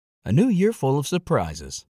A new year full of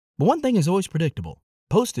surprises. But one thing is always predictable.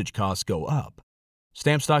 Postage costs go up.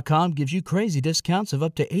 Stamps.com gives you crazy discounts of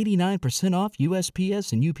up to 89% off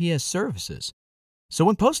USPS and UPS services. So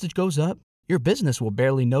when postage goes up, your business will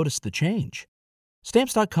barely notice the change.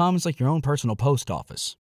 Stamps.com is like your own personal post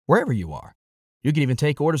office, wherever you are. You can even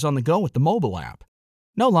take orders on the go with the mobile app.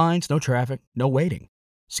 No lines, no traffic, no waiting.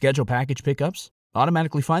 Schedule package pickups,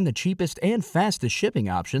 automatically find the cheapest and fastest shipping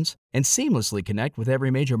options, and seamlessly connect with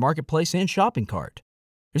every major marketplace and shopping cart.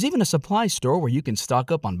 There's even a supply store where you can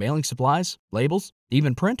stock up on mailing supplies, labels,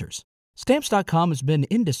 even printers. Stamps.com has been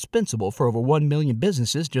indispensable for over 1 million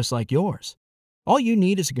businesses just like yours. All you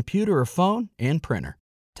need is a computer or phone and printer.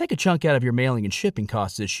 Take a chunk out of your mailing and shipping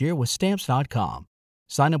costs this year with Stamps.com.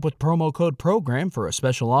 Sign up with promo code PROGRAM for a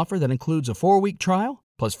special offer that includes a 4-week trial,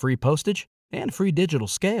 plus free postage and free digital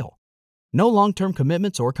scale. No long-term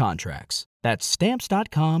commitments or contracts. That's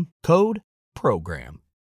Stamps.com, code PROGRAM.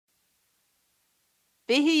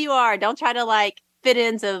 Be who you are. Don't try to fit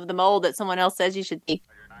into the mold that someone else says you should be.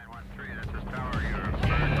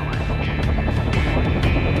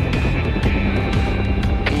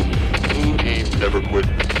 Never quit.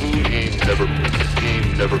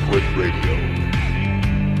 Never quit radio.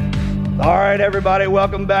 All right, everybody,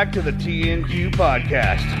 welcome back to the TNQ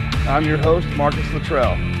podcast. I'm your host, Marcus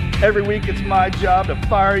Luttrell. Every week, it's my job to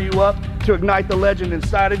fire you up, to ignite the legend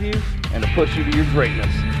inside of you, and to push you to your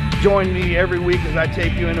greatness. Join me every week as I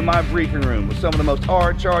take you into my briefing room with some of the most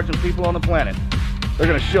hard-charging people on the planet. They're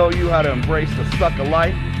going to show you how to embrace the suck of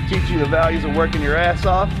life, teach you the values of working your ass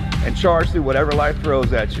off, and charge through whatever life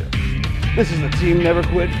throws at you. This is the Team Never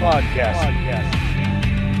Quit podcast.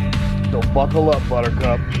 So buckle up,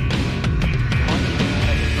 Buttercup.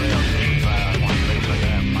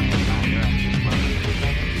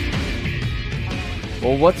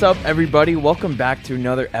 Well, what's up, everybody? Welcome back to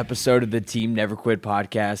another episode of the Team Never Quit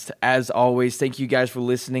podcast. As always, thank you guys for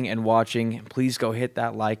listening and watching. Please go hit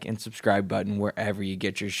that like and subscribe button wherever you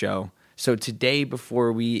get your show. So today,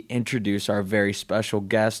 before we introduce our very special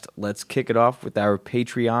guest, let's kick it off with our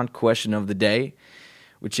Patreon question of the day,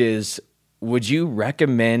 which is, would you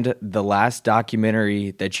recommend the last documentary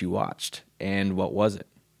that you watched, and what was it?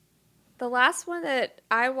 The last one that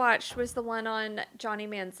I watched was the one on Johnny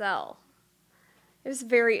Manziel. It was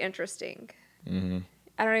very interesting. Mm-hmm.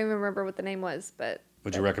 I don't even remember what the name was, but...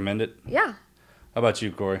 Would you recommend it? Yeah. How about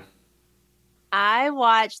you, Korie? I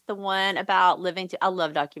watched the one about living to... I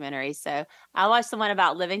love documentaries, so I watched the one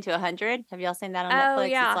about living to 100. Have y'all seen that on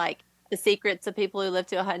Netflix? Yeah. It's like the secrets of people who live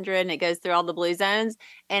to 100, and it goes through all the blue zones.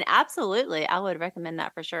 And absolutely, I would recommend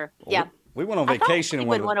that for sure. Yeah. We went on vacation. I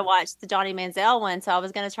would want to watch the Johnny Manziel one, so I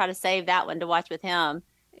was going to try to save that one to watch with him.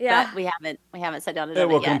 Yeah. But we haven't sat down to do it. It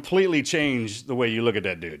will yet. completely change the way you look at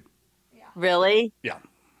that dude. Yeah. Really? Yeah.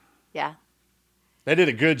 Yeah. They did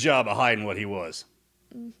a good job of hiding what he was.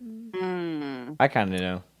 Mm-hmm. I kind of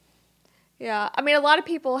know. Yeah. I mean, a lot of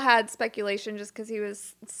people had speculation just because he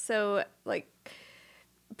was so,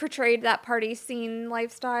 portrayed that party scene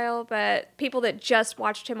lifestyle, but people that just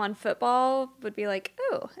watched him on football would be like,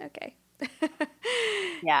 oh, okay.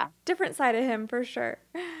 Yeah. Different side of him for sure.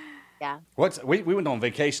 Yeah. We went on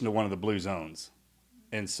vacation to one of the blue zones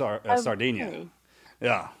in Sardinia. Really?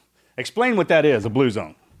 Yeah. Explain what that is, a blue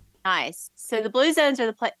zone. Nice. So the blue zones are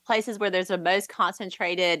the places where there's the most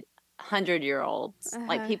concentrated 100-year-olds,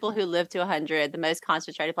 like people who live to 100, the most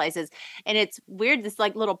concentrated places. And it's weird. It's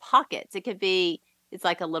like little pockets. It's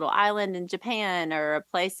like a little island in Japan or a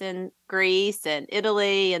place in Greece and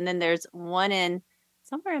Italy. And then there's one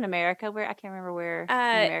somewhere in America where I can't remember where in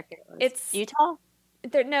America it was. It's Utah?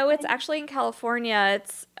 No, it's actually in California.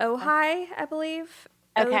 It's Ojai, I believe.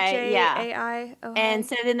 Okay, yeah. Ojai. And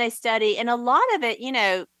so then they study, and a lot of it,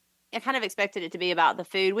 I kind of expected it to be about the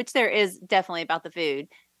food, which there is definitely about the food.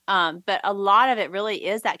 But a lot of it really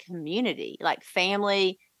is that community, like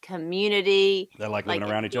family, community. They like living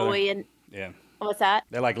around each other. Yeah. What's that?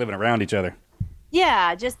 They like living around each other.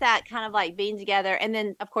 Yeah, just that kind of like being together. And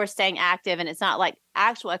then, of course, staying active. And it's not like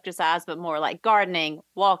actual exercise, but more like gardening,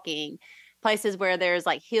 walking, places where there's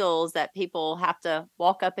like hills that people have to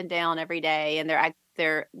walk up and down every day. And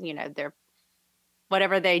they're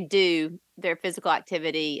whatever they do, their physical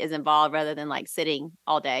activity is involved rather than like sitting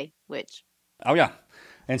all day, which. Oh, yeah.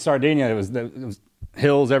 In Sardinia, it was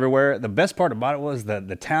hills everywhere. The best part about it was that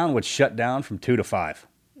the town would shut down from 2 to 5.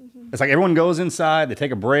 It's like everyone goes inside, they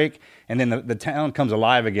take a break, and then the town comes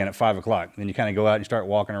alive again at 5 o'clock. Then you kind of go out and start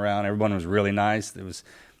walking around. Everyone was really nice. It was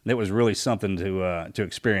really something to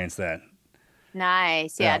experience that.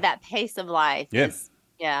 Nice. Yeah, that pace of life. Yeah. Is,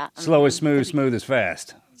 yeah. Slow is smooth, smooth is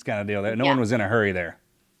fast. It's kind of deal there. No one was in a hurry there.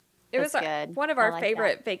 It was good. one of I our like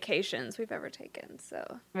favorite vacations we've ever taken.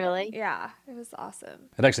 So Really? yeah, it was awesome.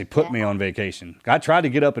 It actually put me on vacation. I tried to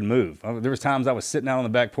get up and move. There was times I was sitting out on the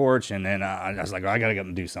back porch, and then I was like, I got to get up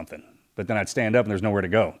and do something. But then I'd stand up, and there's nowhere to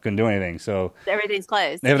go. Couldn't do anything. So Everything's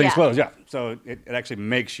closed. everything's closed, yeah. So it actually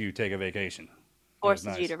makes you take a vacation.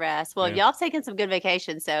 Forces you to rest. Well, Yeah. y'all have taken some good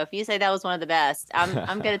vacations. So if you say that was one of the best,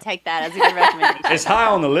 I'm going to take that as a good recommendation. It's high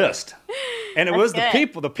on the list. And it was good. the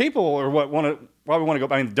people. The people are why we want to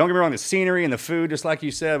go. I mean, don't get me wrong, the scenery and the food, just like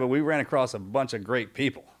you said, but we ran across a bunch of great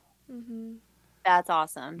people. That's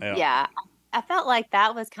awesome. Yeah. Yeah. I felt like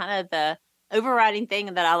that was kind of the overriding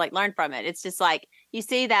thing that I learned from it. It's just like you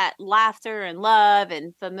see that laughter and love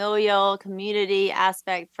and familial community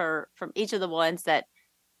aspect from each of the ones that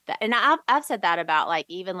and I've said that about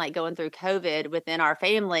even going through COVID within our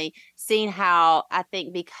family, seeing how I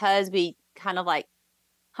think because we kind of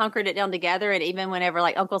hunkered it down together, and even whenever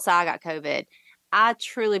Uncle Si got COVID, I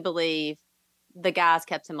truly believe the guys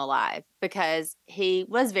kept him alive because he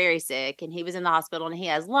was very sick and he was in the hospital and he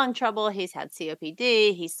has lung trouble. He's had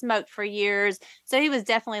COPD. He smoked for years. So he was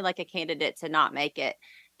definitely a candidate to not make it.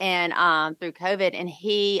 And through COVID, and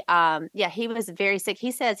he was very sick. He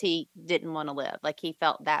says he didn't want to live. He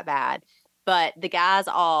felt that bad. But the guys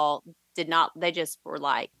all did not. They just were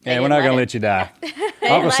hey, we're not going to let you die.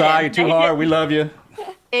 Uncle Si, you're too hard. We love you.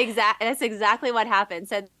 Exactly. That's exactly what happened.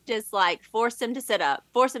 So just forced him to sit up,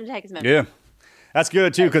 forced him to take his medicine. Yeah. That's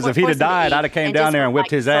good, too, because if he'd have died, I'd have came down there and whipped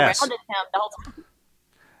his ass. Surrounded him the whole time.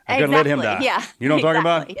 I couldn't let him die. Yeah. You know what I'm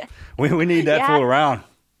talking about? We need that fool around.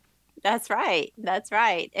 That's right. That's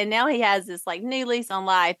right. And now he has this new lease on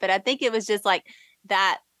life. But I think it was just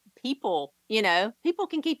that people, people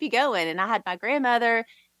can keep you going. And I had my grandmother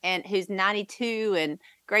and who's 92 and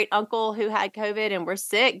great uncle who had COVID and were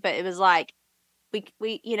sick. But it was we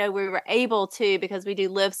were able to, because we do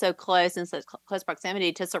live so close in such close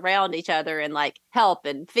proximity, to surround each other and help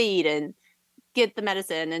and feed and get the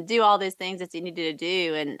medicine and do all these things that you needed to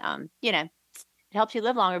do. And, it helps you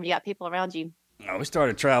live longer when you got people around you. We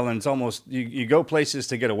started traveling. It's almost, you go places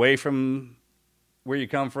to get away from where you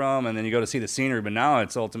come from, and then you go to see the scenery. But now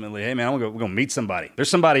it's ultimately, hey, man, we're going to meet somebody. There's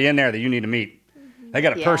somebody in there that you need to meet. They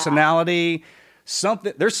got a personality,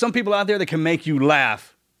 something. There's some people out there that can make you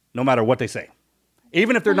laugh no matter what they say,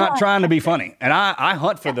 even if they're not trying to be funny. And I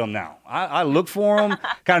hunt for them now. I look for them,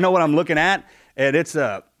 kind of know what I'm looking at. And it's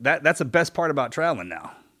that's the best part about traveling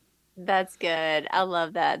now. That's good. I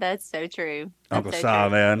love that. That's so true. That's Uncle so Si, true.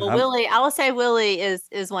 man. Well, Willie, I will say Willie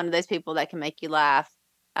is one of those people that can make you laugh.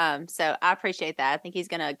 So I appreciate that. I think he's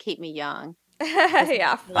going to keep me young.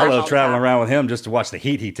 Yeah. I love traveling around with him just to watch the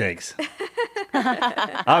heat he takes.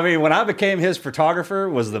 I mean, when I became his photographer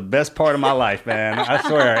was the best part of my life, man. I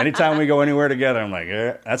swear. Anytime we go anywhere together, I'm like,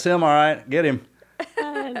 yeah, that's him. All right, get him.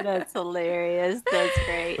 That's hilarious. That's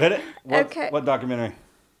great. What documentary?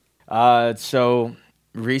 So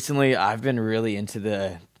recently I've been really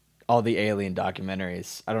into all the alien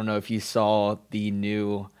documentaries. I don't know if you saw the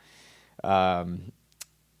new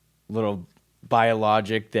little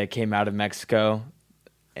biologic that came out of Mexico.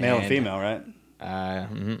 Male and female, right?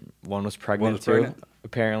 One was pregnant too,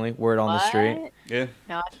 apparently. Word on the street. Yeah.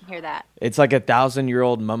 No, I didn't hear that. It's like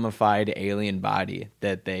 1,000-year-old mummified alien body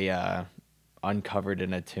that they uncovered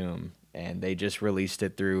in a tomb, and they just released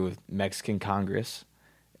it through Mexican Congress.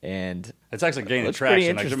 And it's actually gaining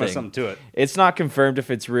traction. Like, there must be something to it. It's not confirmed if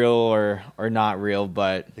it's real or not real,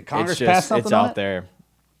 but Did Congress pass something it's on out it? there.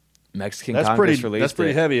 Mexican Congress released it. That's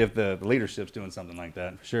pretty heavy if the leadership's doing something like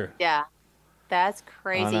that, for sure. Yeah. That's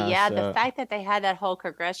crazy. know, Yeah, so- the fact that they had that whole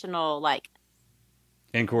congressional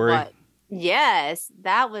Inquiry. yes,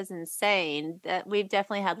 that was insane. That we've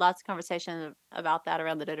definitely had lots of conversation about that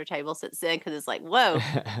around the dinner table since then, because it's whoa.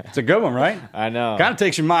 It's a good one, right? I know. Kind of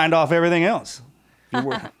takes your mind off everything else.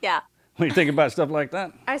 Yeah. When you think about stuff like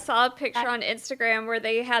that. I saw a picture on Instagram where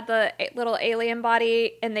they had the little alien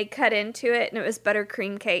body and they cut into it and it was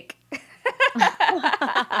buttercream cake.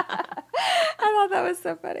 I thought that was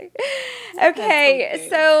so funny. Okay,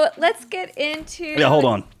 so let's get into... Yeah, hold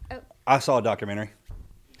on. Oh. I saw a documentary.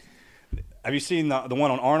 Have you seen the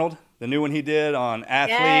one on Arnold? The new one he did on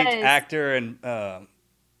athlete, Yes. actor, and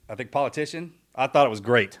I think politician? I thought it was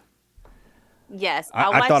great. Yes. I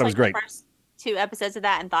watched thought it was great. The first 2 episodes of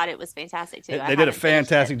that and thought it was fantastic too. They did a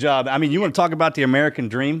fantastic job. I mean, you want to talk about the American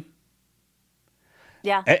dream?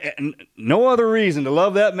 Yeah. And no other reason to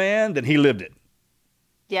love that man than he lived it.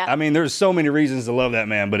 Yeah. I mean, there's so many reasons to love that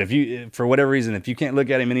man, but if you, for whatever reason, if you can't look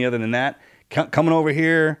at him any other than that, coming over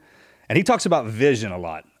here, and he talks about vision a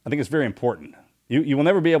lot. I think it's very important. You will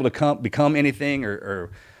never be able to become anything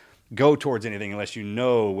or go towards anything unless you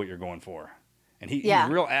know what you're going for. And he's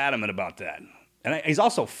real adamant about that. And he's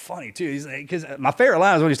also funny, too. He's because my favorite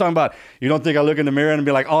line is when he's talking about, you don't think I look in the mirror and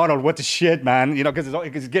be like, Arnold, what the shit, man? You know, because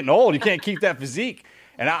it's getting old. You can't keep that physique.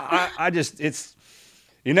 And I just,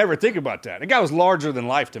 you never think about that. The guy was larger than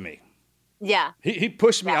life to me. Yeah. He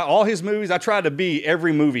pushed me. All his movies, I tried to be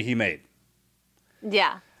every movie he made.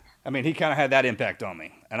 Yeah. I mean, he kind of had that impact on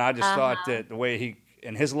me. And I just thought that the way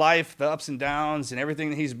in his life, the ups and downs and everything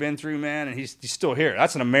that he's been through, man, and he's still here.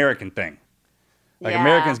 That's an American thing. Like,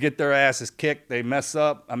 Americans get their asses kicked. They mess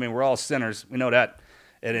up. I mean, we're all sinners. We know that.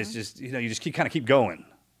 And it's just, you just keep going.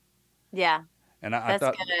 Yeah. And I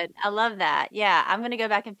thought, good. I love that. Yeah. I'm going to go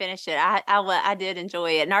back and finish it. I did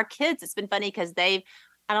enjoy it. And our kids, it's been funny because I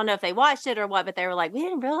don't know if they watched it or what, but they were like, we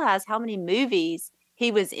didn't realize how many movies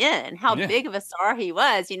he was in, how big of a star he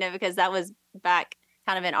was, because that was back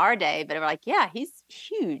kind of in our day. But they were like, yeah, he's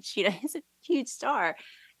huge. He's a huge star.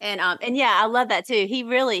 And yeah, I love that too. He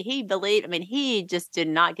believed. I mean, he just did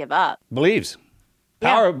not give up. Believes.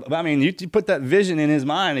 Power. I mean, you put that vision in his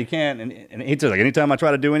mind. He can't. And he says, like, anytime I try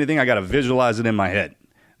to do anything, I got to visualize it in my head.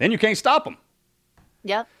 Then you can't stop him.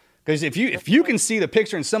 Yep. Because if you can see the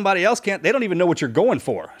picture and somebody else can't, they don't even know what you're going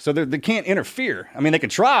for. So they can't interfere. I mean, they can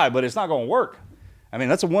try, but it's not going to work. I mean,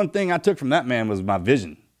 that's the one thing I took from that man was my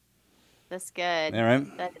vision. That's good. All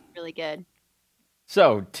right. That's really good.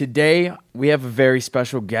 So today we have a very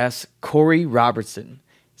special guest, Korie Robertson.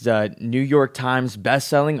 He's a New York Times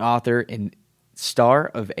bestselling author and star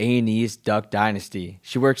of A&E's Duck Dynasty.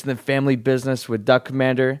 She works in the family business with Duck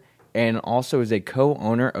Commander and also is a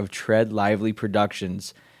co-owner of Tread Lively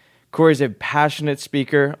Productions. Korie is a passionate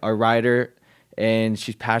speaker, a writer, and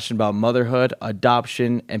she's passionate about motherhood,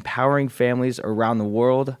 adoption, empowering families around the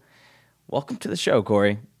world. Welcome to the show,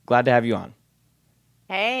 Korie. Glad to have you on.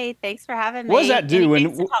 Hey, thanks for having me. What does that do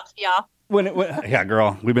when talk to y'all? When yeah,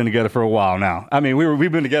 girl, we've been together for a while now. I mean,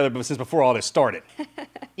 we've been together since before all this started.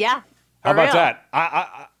 Yeah. How about that?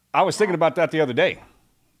 I was thinking about that the other day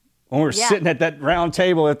when we were sitting at that round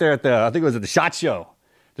table I think it was at the SHOT Show.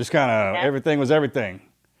 Just kind of everything was everything.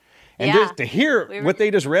 And just to hear what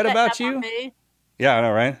they just read about you. Yeah, I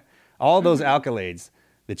know, right? All those accolades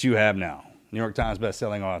that you have now. New York Times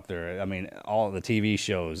bestselling author. I mean, all the TV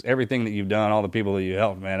shows, everything that you've done, all the people that you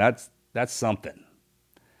helped, man, that's something.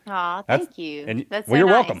 Aw, thank you. And that's you're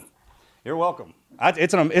welcome. You're welcome.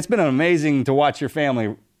 It's been amazing to watch your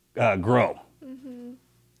family grow. Mm-hmm.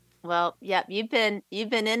 Well, yep, you've been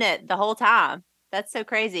in it the whole time. That's so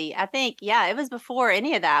crazy. I think, it was before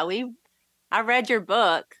any of that. I read your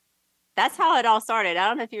book. That's how it all started. I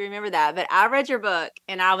don't know if you remember that, but I read your book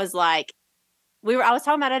and I was like, I was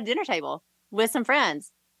talking about it at a dinner table with some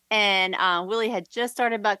friends, and Willie had just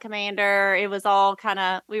started Duck Commander. It was all kind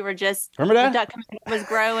of, we were just, remember that? Duck Commander was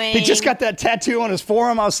growing. He just got that tattoo on his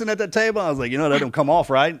forearm. I was sitting at that table. I was like, that don't come off,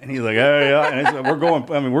 right? And he's like, yeah. And it's like,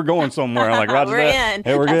 we're going somewhere. I'm like, Roger, we're in.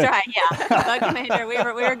 Hey, we're That's good. right. Yeah. Duck Commander. We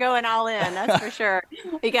were going all in. That's for sure.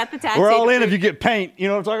 We got the tattoo. We're all in if you get paint. You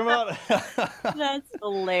know what I'm talking about? That's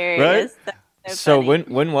hilarious. Right? That's So funny.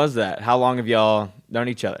 when was that? How long have y'all known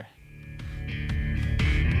each other?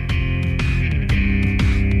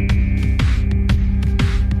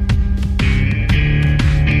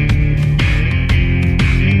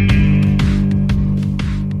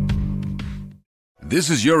 This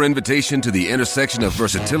is your invitation to the intersection of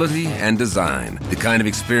versatility and design. The kind of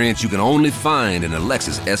experience you can only find in a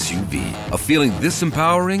Lexus SUV. A feeling this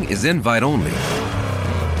empowering is invite only.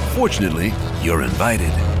 Fortunately, you're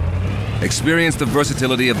invited. Experience the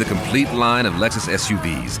versatility of the complete line of Lexus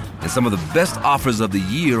SUVs and some of the best offers of the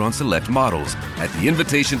year on select models at the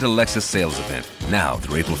Invitation to Lexus sales event, now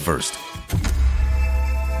through April 1st.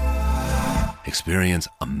 Experience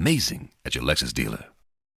amazing at your Lexus dealer.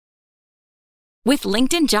 With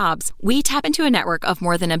LinkedIn Jobs, we tap into a network of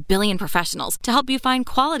more than 1 billion professionals to help you find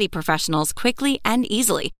quality professionals quickly and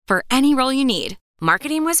easily for any role you need.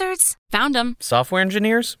 Marketing wizards? Found them. Software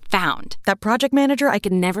engineers? Found. That project manager I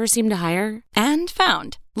could never seem to hire? And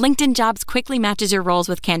found. LinkedIn Jobs quickly matches your roles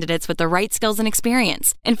with candidates with the right skills and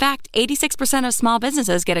experience. In fact, 86% of small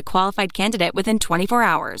businesses get a qualified candidate within 24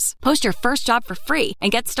 hours. Post your first job for free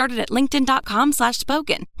and get started at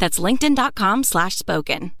linkedin.com/spoken. That's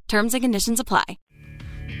linkedin.com/spoken. Terms and conditions apply.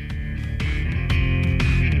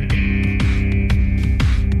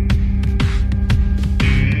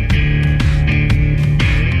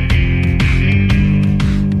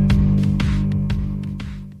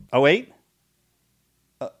 Oh, 08?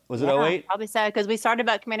 Was it 08? Probably so, because we started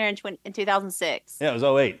Duck Commander in 2006. Yeah, it was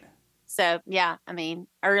 08. So,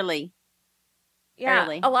 early. Yeah,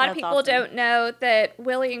 Early. a lot of That's people awesome. don't know that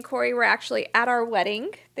Willie and Korie were actually at our wedding.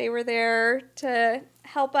 They were there to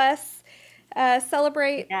help us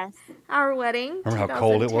celebrate Yes. our wedding. Remember how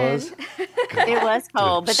cold it was? 2010. It was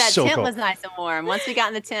cold, but that So tent cold. was nice and warm. Once we got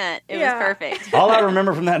in the tent, it was Yeah. perfect. All I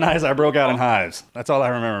remember from that night is I broke out in hives. That's all I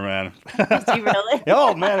remember, man. Did you really?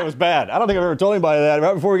 Oh, man, it was bad. I don't think I've ever told anybody that.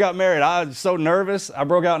 Right before we got married, I was so nervous. I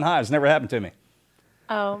broke out in hives. Never happened to me.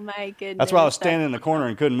 Oh my goodness. That's why I was standing in the corner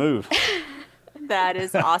and couldn't move. That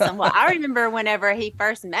is awesome. Well, I remember whenever he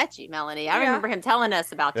first met you, Melanie. I remember him telling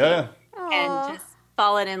us about Yeah. you and just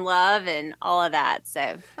falling in love and all of that. So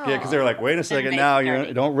Yeah, because they were like, wait a second amazing now, you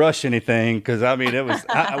journey. don't rush anything. Because, I mean, it was,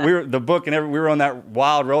 we were, the book and we were on that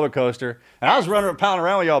wild roller coaster. And I was running, pounding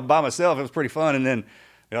around with y'all by myself. It was pretty fun. And then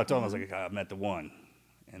I told them, I was like, I met the one.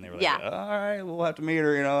 And they were like, all right, we'll have to meet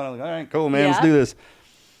her, And I was like, all right, cool, man, let's do this.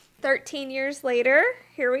 13 years later,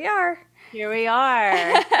 here we are. Here we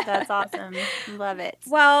are. That's awesome. Love it.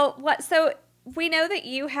 Well, so we know that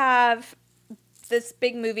you have this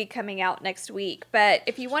big movie coming out next week, but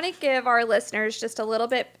if you want to give our listeners just a little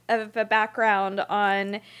bit of a background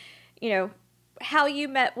on, how you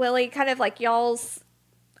met Willie, kind of like y'all's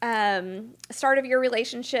start of your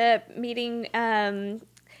relationship, meeting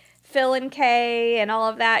Phil and Kay and all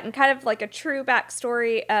of that, and kind of like a true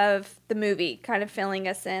backstory of the movie, kind of filling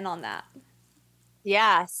us in on that.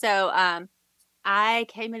 Yeah. So I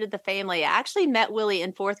came into the family. I actually met Willie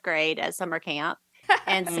in 4th grade at summer camp.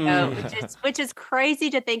 And so, which is crazy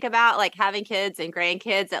to think about, like having kids and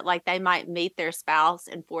grandkids that like they might meet their spouse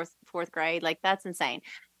in fourth grade. Like that's insane.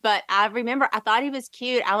 But I remember I thought he was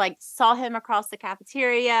cute. I like saw him across the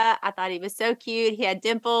cafeteria. I thought he was so cute. He had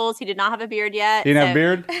dimples. He did not have a beard yet. He didn't have a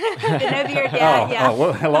beard? No beard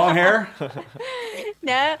yet. Long hair?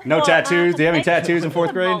 No tattoos? Do you have any tattoos in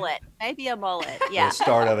 4th grade? Maybe a mullet. Yeah. The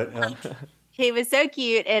start of it. Yeah. He was so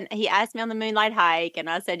cute, and he asked me on the moonlight hike, and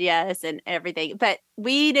I said yes and everything. But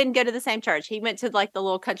we didn't go to the same church. He went to like the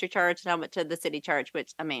little country church, and I went to the city church,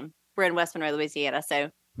 which, I mean, we're in West Monroe, Louisiana,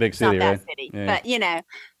 so big city, not right? that city. Yeah. But,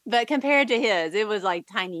 but compared to his, it was like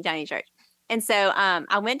tiny, tiny church. And so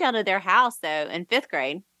I went down to their house, though, in 5th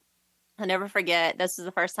grade. I'll never forget. This was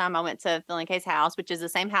the first time I went to Phil and Kay's house, which is the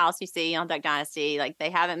same house you see on Duck Dynasty. Like,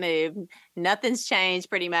 they haven't moved. Nothing's changed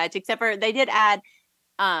pretty much, except for they did add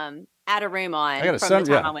a room on from the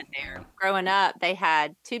time I went there. Growing up, they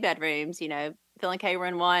had 2 bedrooms. Phil and Kay were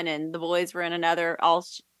in one, and the boys were in another.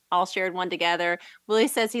 All shared one together. Willie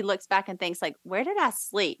says he looks back and thinks, like, where did I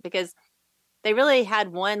sleep? Because they really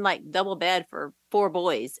had one like double bed for 4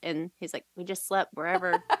 boys, and he's like, we just slept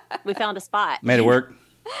wherever we found a spot. Made it work.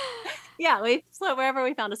 Yeah, we slept wherever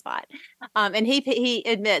we found a spot. And he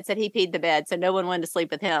admits that he peed the bed, so no one wanted to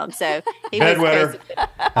sleep with him. So he bedwetter.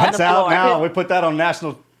 That's out now. We put that on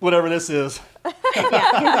national, whatever this is. Yeah,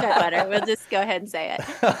 he's bedwetter. We'll just go ahead and say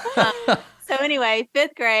it. So anyway,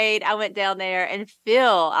 5th grade, I went down there, and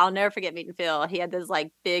Phil, I'll never forget meeting Phil. He had this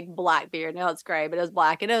like big black beard. Now it's gray, but it was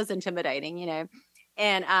black, and it was intimidating,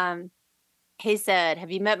 And he said,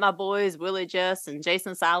 have you met my boys, Willie, Jess, and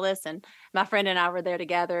Jason Silas? And my friend and I were there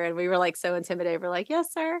together, and we were like so intimidated. We're like,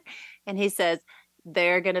 yes, sir. And he says,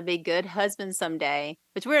 they're going to be good husbands someday,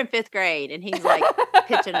 which we're in 5th grade. And he's like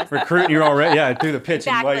pitching us. Recruiting you already. Yeah, through the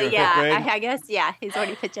pitching while you're in 5th grade. I guess, yeah, he's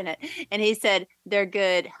already pitching it. And he said, they're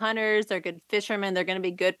good hunters. They're good fishermen. They're going to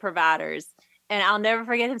be good providers. And I'll never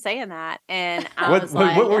forget him saying that. And I was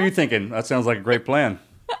like, what were you thinking? That sounds like a great plan.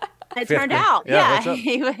 It turned out. Yeah,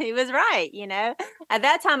 he was right. At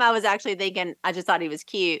that time I was actually thinking, I just thought he was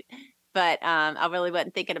cute, but I really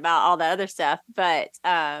wasn't thinking about all the other stuff. But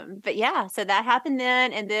yeah, so that happened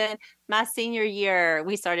then. And then my senior year,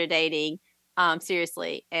 we started dating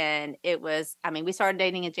seriously. And it was, we started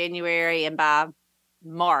dating in January, and by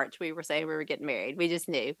March, we were saying we were getting married. We just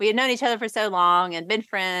knew. We had known each other for so long and been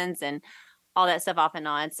friends and all that stuff off and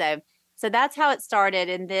on. So that's how it started.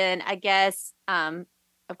 And then I guess,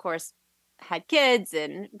 of course, had kids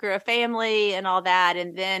and grew a family and all that.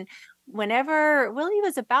 And then whenever Willie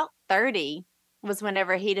was about 30 was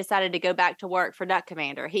whenever he decided to go back to work for Duck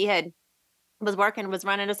Commander. He was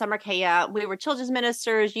running a summer camp. We were children's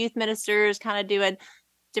ministers, youth ministers, kind of doing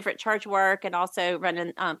different church work, and also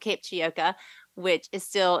running Camp Chioka, which is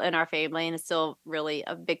still in our family and is still really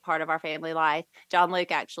a big part of our family life. John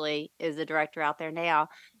Luke actually is the director out there now.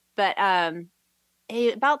 But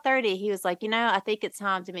about 30, he was like, I think it's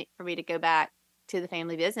time for me to go back to the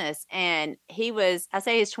family business. And I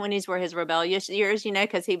say his 20s were his rebellious years,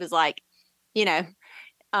 because he was like,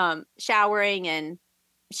 showering and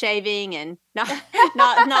shaving and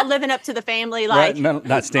not living up to the family, like right,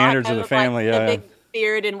 not standards of the family. Like, the big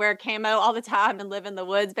beard and wear camo all the time and live in the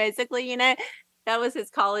woods, basically. That was his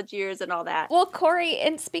college years and all that. Well, Korie,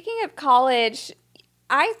 and speaking of college,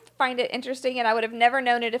 I find it interesting, and I would have never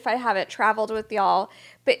known it if I haven't traveled with y'all.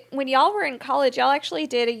 But when y'all were in college, y'all actually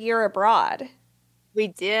did a year abroad. We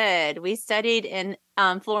did. We studied in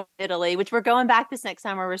Florence, Italy, which we're going back this next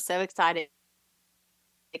summer. We're so excited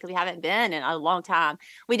because we haven't been in a long time.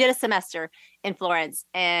 We did a semester in Florence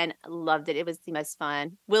and loved it. It was the most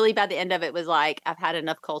fun. Willie, by the end of it, was like, I've had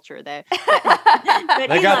enough culture, though. But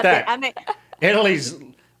They got that. I mean, Italy's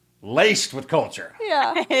laced with culture.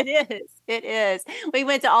 Yeah. it is. It is. We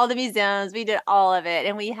went to all the museums. We did all of it,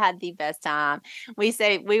 and we had the best time.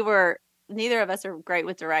 Neither of us are great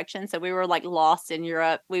with directions, so we were like lost in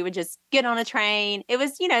Europe. We would just get on a train. It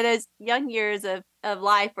was, those young years of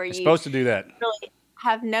life where you're supposed to do that. Really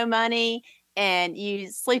have no money and you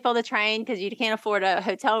sleep on the train because you can't afford a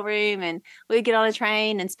hotel room. And we'd get on a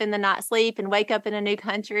train and spend the night sleep and wake up in a new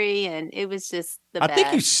country. And it was just the best. I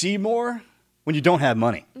think you see more when you don't have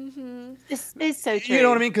money. Mm-hmm. It's so true. You know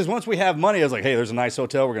what I mean? Because once we have money, I was like, hey, there's a nice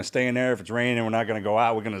hotel. We're going to stay in there. If it's raining, we're not going to go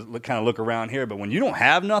out. We're going to kind of look around here. But when you don't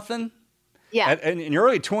have nothing, in your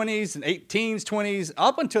early 20s and teens, 20s,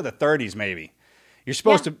 up until the 30s maybe, you're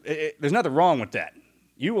supposed to, there's nothing wrong with that.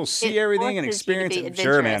 You will see everything and experience it.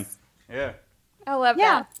 Sure, man. Yeah. I love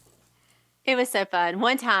that. It was so fun.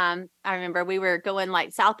 One time, I remember we were going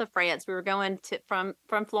like south of France. We were going from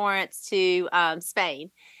Florence to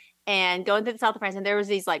Spain and going through the south of France. And there was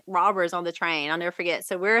these like robbers on the train. I'll never forget.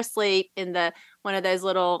 So we're asleep in one of those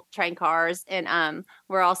little train cars, and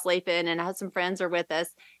we're all sleeping. And I had some friends are with us,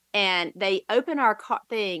 and they open our car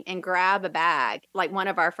thing and grab a bag, like one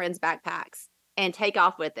of our friends' backpacks, and take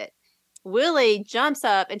off with it. Willie jumps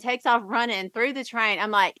up and takes off running through the train.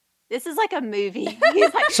 I'm like, this is like a movie.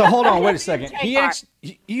 He's like, so hold on, wait a second.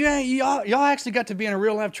 Y'all actually got to be in a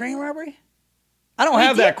real life train robbery? I don't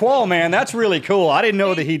have that qual, man. That's really cool. I didn't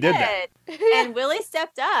know that he did that. And Willie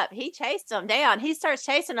stepped up. He chased them down. He starts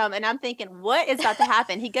chasing them, and I'm thinking, what is about to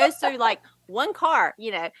happen? He goes through like one car,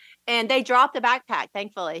 and they dropped the backpack,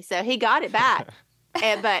 thankfully. So he got it back.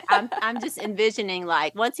 But I'm just envisioning,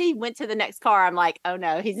 like, once he went to the next car, I'm like, oh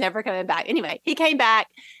no, he's never coming back. Anyway, he came back.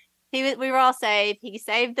 We were all safe. He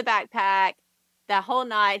saved the backpack. That whole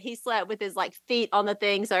night he slept with his like feet on the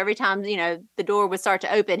thing. So every time, the door would start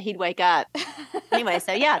to open, he'd wake up. Anyway,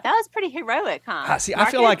 so yeah, that was pretty heroic, huh? See, I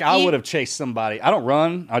feel like I would have chased somebody. I don't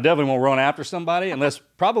run. I definitely won't run after somebody unless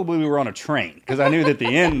probably we were on a train, because I knew that the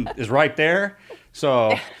end is right there.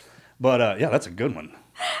 So, but yeah, that's a good one.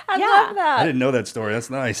 I love that. I didn't know that story. That's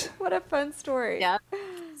nice. What a fun story. Yeah.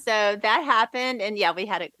 So that happened, and yeah,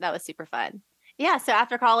 that was super fun. Yeah, so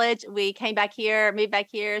after college, we came back here, moved back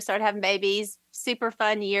here, started having babies. Super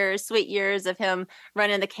fun years, sweet years of him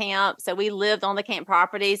running the camp. So we lived on the camp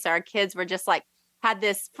property. So our kids were just like, had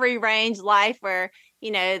this free range life where,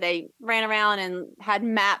 they ran around and had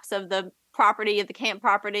maps of the camp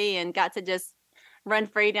property, and got to just run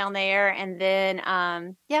free down there. And then,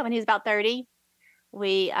 when he was about 30,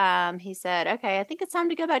 he said, okay, I think it's time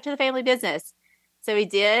to go back to the family business. So he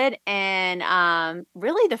did. And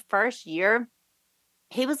really the first year,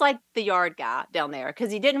 he was like the yard guy down there,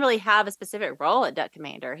 because he didn't really have a specific role at Duck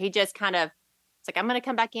Commander. He just kind of, it's like, I'm going to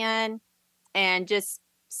come back in and just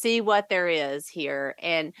see what there is here.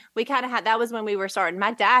 And we kind of that was when we were starting.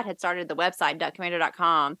 My dad had started the website,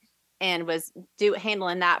 duckcommander.com, and was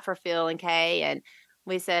handling that for Phil and Kay. And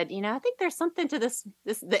we said, I think there's something to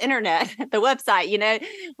the internet, the website,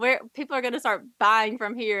 where people are going to start buying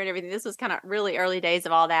from here and everything. This was kind of really early days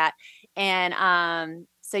of all that. And,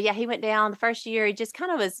 so yeah, he went down the first year. He just kind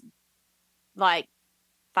of was like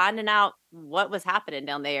finding out what was happening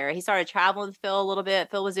down there. He started traveling with Phil a little bit.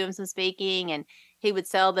 Phil was doing some speaking, and he would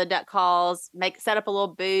sell the duck calls, set up a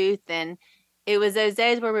little booth. And it was those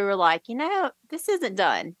days where we were like, this isn't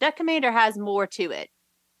done. Duck Commander has more to it.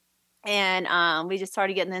 And we just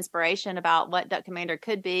started getting the inspiration about what Duck Commander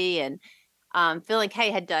could be. And Phil and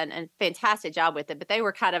Kay had done a fantastic job with it, but they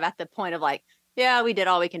were kind of at the point of like, yeah, we did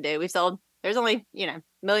all we can do. We've sold, there's only,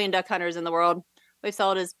 million duck hunters in the world. We've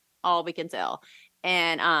sold is all we can sell.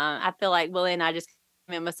 And I feel like Willie and I just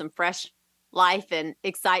came in with some fresh life and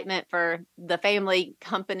excitement for the family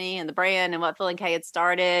company and the brand and what Phil and Kay had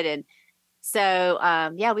started. And so,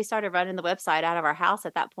 we started running the website out of our house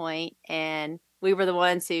at that point. And we were the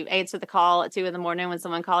ones who answered the call at 2 a.m. when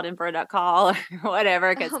someone called in for a duck call or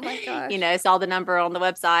whatever. Because, saw the number on the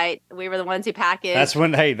website. We were the ones who packaged.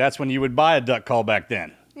 That's when you would buy a duck call back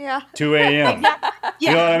then. Yeah. 2 a.m. You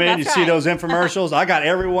know what I mean? You see those infomercials? I got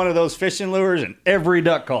every one of those fishing lures and every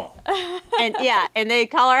duck call. And they'd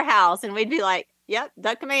call our house and we'd be like, yep,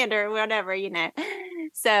 Duck Commander, whatever,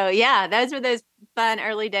 So, those were those fun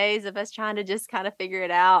early days of us trying to just kind of figure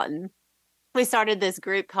it out. And we started this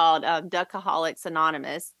group called Duckaholics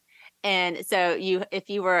Anonymous. And so if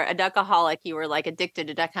you were a duckaholic, you were like addicted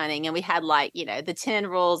to duck hunting. And we had like, the 10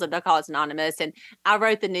 rules of Duckaholics Anonymous. And I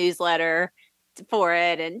wrote the newsletter for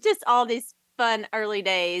it, and just all these fun early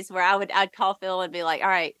days where I'd call Phil and be like, all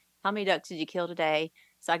right, how many ducks did you kill today?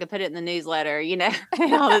 So I could put it in the newsletter,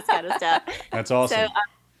 and all this kind of stuff. That's awesome. So,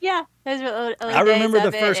 yeah, those were early I remember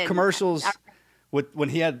days the of first it, commercials when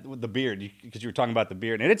he had the beard, because you were talking about the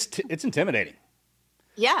beard, and it's intimidating.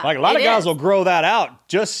 Yeah. Like a lot of guys is. will grow that out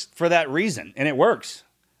just for that reason, and it works.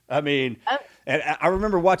 I mean, and I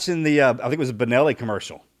remember watching I think it was a Benelli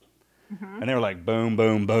commercial, and they were like boom,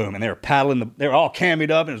 boom, boom, and they were paddling they were all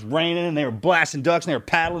cammied up, and it was raining, and they were blasting ducks, and they were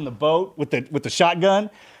paddling the boat with the shotgun.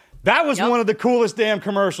 That was one of the coolest damn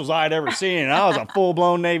commercials I had ever seen, and I was a full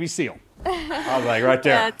blown Navy SEAL. I was like, right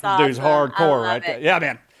there, That's dude's awesome. hardcore, I right love there. it. Yeah,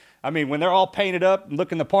 man. I mean, when they're all painted up and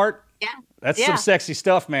looking the part. Yeah. That's some sexy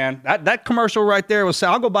stuff, man. That commercial right there was,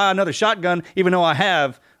 I'll go buy another shotgun, even though I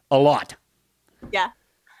have a lot. Yeah.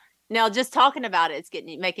 Now, just talking about it, it's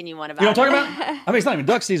making you want to buy You know what I'm it. talking about? I mean, it's not even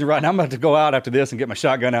duck season right now. I'm about to go out after this and get my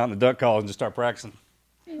shotgun out in the duck calls and just start practicing.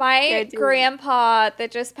 My grandpa that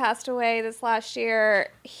just passed away this last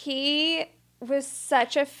year, he was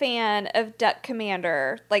such a fan of Duck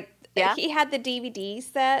Commander. Like, he had the DVD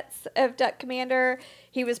sets of Duck Commander.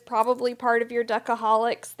 He was probably part of your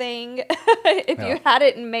Duckaholics thing if you had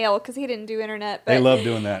it in mail, because he didn't do internet. But, They love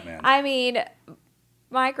doing that, man. I mean,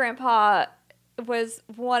 my grandpa was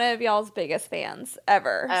one of y'all's biggest fans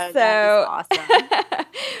ever. Oh, so that is awesome.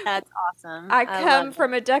 That's awesome. I come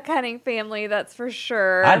from a duck hunting family, that's for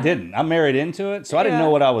sure. I didn't. I'm married into it, so I didn't know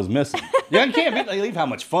what I was missing. Yeah, you can't believe how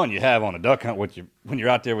much fun you have on a duck hunt when you're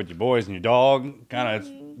out there with your boys and your dog, kind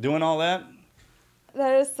of doing all that.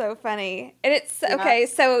 That is so funny. And it's okay.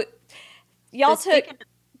 So y'all took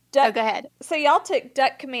Duck. Go ahead. So y'all took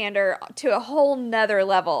Duck Commander to a whole nother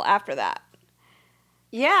level after that.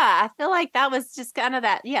 Yeah, I feel like that was just kind of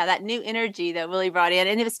that new energy that Willie brought in.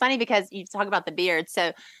 And it was funny because you talk about the beard.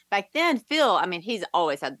 So back then, Phil, I mean, he's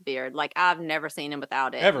always had the beard. Like, I've never seen him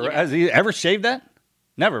without it. Ever. Has he ever shaved that?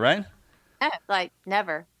 Never, right? Like,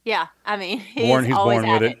 never. Yeah. I mean, he's born always with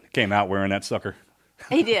had it. Came out wearing that sucker.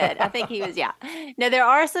 He did. I think he was, No,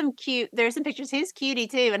 there's some pictures. He was cutie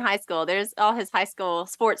too in high school. There's all his high school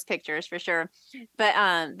sports pictures for sure.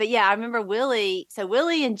 But yeah, I remember Willie. So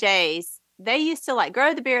Willie and Jace, they used to like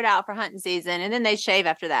grow the beard out for hunting season, and then they shave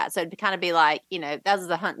after that. So it'd kind of be like, that was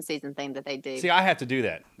the hunting season thing that they do. See, I have to do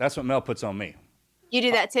that. That's what Mel puts on me. You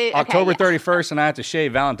do that too? October 31st, and I have to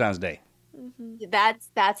shave Valentine's Day. Mm-hmm.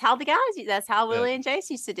 That's how the guys. That's how Willie and Jace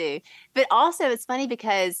used to do. But also, it's funny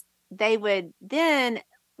because Willie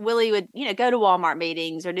would, go to Walmart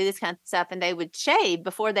meetings or do this kind of stuff, and they would shave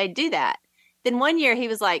before they do that. Then one year he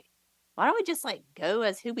was like, why don't we just like go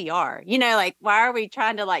as who we are? Like, why are we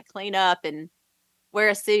trying to like clean up and wear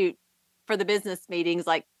a suit for the business meetings?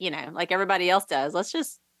 Like, like everybody else does. Let's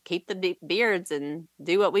just keep the beards and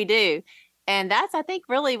do what we do. And that's, I think,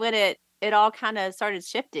 really when it all kind of started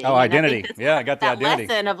shifting. Oh, identity. Yeah. I got the identity.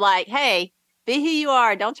 Lesson of like, hey, be who you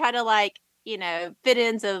are. Don't try to like, fit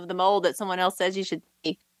into the mold that someone else says you should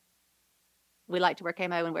be. We like to wear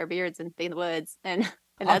camo and wear beards and be in the woods. And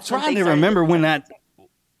that's I'm trying to remember when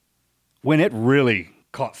it really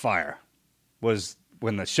caught fire was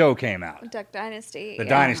when the show came out. Duck Dynasty. The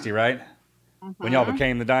Dynasty, right? When y'all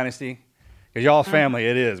became the Dynasty. Because y'all family,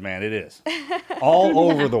 it is, man. It is. All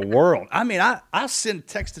over the world. I mean, I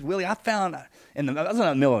texted Willie. I found, I was in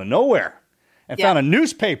the middle of nowhere and found a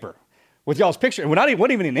newspaper with y'all's picture. It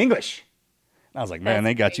wasn't even in English. And I was like, man,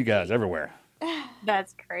 they got you guys everywhere.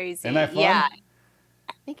 That's crazy. Isn't that fun? Yeah.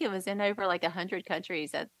 I think it was in over like 100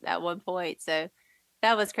 countries at one point. So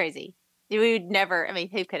that was crazy. We would never,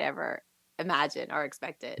 who could ever imagine or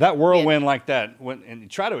expect it? That whirlwind like that, and you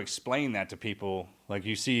try to explain that to people, like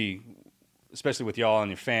you see, especially with y'all and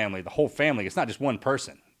your family, the whole family, it's not just one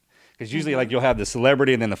person. Because usually like you'll have the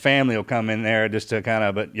celebrity and then the family will come in there just to kind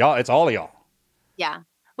of, but y'all, it's all of y'all. Yeah.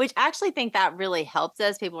 Which I actually think that really helps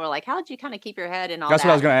us. People were like, how did you kind of keep your head and all That's that?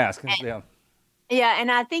 what I was going to ask. Yeah, and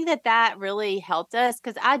I think that really helped us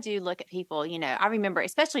because I do look at people, I remember,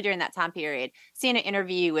 especially during that time period, seeing an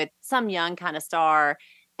interview with some young kind of star,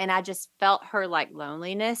 and I just felt her like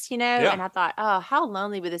loneliness, and I thought, oh, how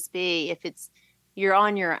lonely would this be if you're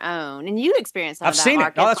on your own? And you experienced some of that, I've seen it.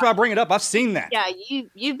 Marcus. Oh, that's why I bring it up. I've seen that. Yeah,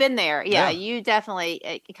 you've been there. Yeah, you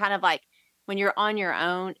definitely kind of like when you're on your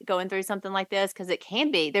own going through something like this, because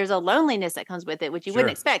there's a loneliness that comes with it, which you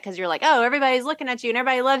wouldn't expect because you're like, oh, everybody's looking at you and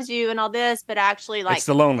everybody loves you and all this, but actually like it's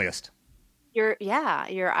the loneliest. There's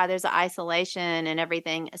an isolation and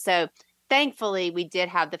everything. So thankfully we did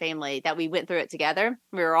have the family that we went through it together.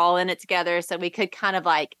 We were all in it together. So we could kind of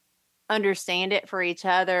like understand it for each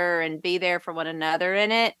other and be there for one another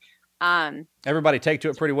in it. Everybody take to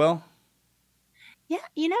it pretty well? Yeah,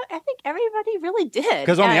 I think everybody really did.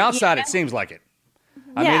 Because on the outside, it sees like it.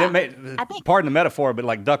 I mean, pardon the metaphor, but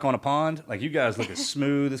like duck on a pond, like you guys look as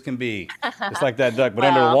smooth as can be. It's like that duck, but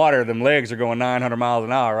underwater, them legs are going 900 miles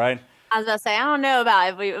an hour, right? I was about to say, I don't know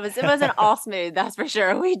about it. It wasn't all smooth, that's for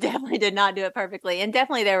sure. We definitely did not do it perfectly. And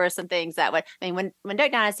definitely there were some things that when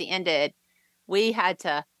Duck Dynasty ended, we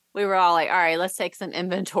were all like, all right, let's take some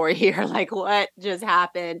inventory here. Like, what just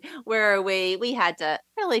happened? Where are we? We had to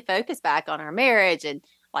really focus back on our marriage, and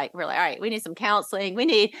like, we're like, all right, we need some counseling. We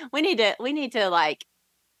need to like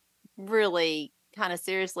really kind of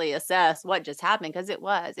seriously assess what just happened, because it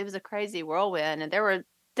was a crazy whirlwind, and there were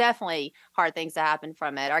definitely hard things that happened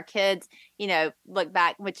from it. Our kids, look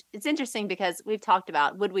back, which it's interesting because we've talked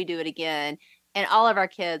about, would we do it again? And all of our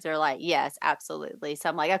kids are like, yes, absolutely. So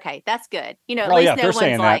I'm like, okay, that's good. At least no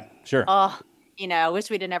one's like, sure. Oh, wish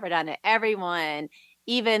we'd have never done it. Everyone,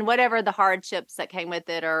 even whatever the hardships that came with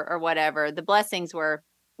it or whatever, the blessings were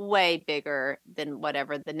way bigger than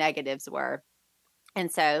whatever the negatives were. And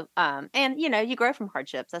so, you grow from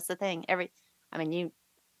hardships. That's the thing. You're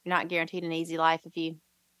not guaranteed an easy life if you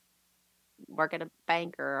work at a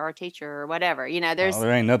bank or a teacher or whatever.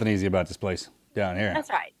 There ain't nothing easy about this place down here. That's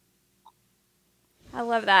right. I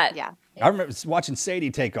love that. Yeah. I remember watching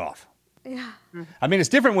Sadie take off. Yeah. I mean, it's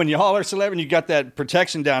different when you all are celebrity and you got that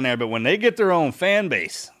protection down there, but when they get their own fan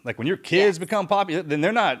base, like when your kids become popular, then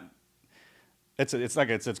they're not, it's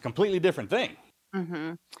a completely different thing.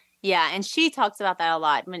 Mm-hmm. Yeah, and she talks about that a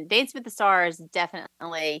lot. When Dance with the Stars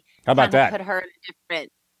definitely How about that? Put her in a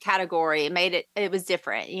different category. It was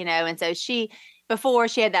different, and so before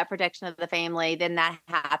she had that protection of the family, then that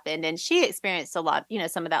happened, and she experienced a lot,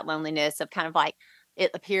 some of that loneliness of kind of like,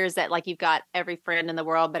 it appears that like you've got every friend in the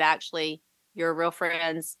world, but actually your real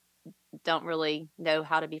friends don't really know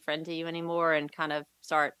how to be friend to you anymore, and kind of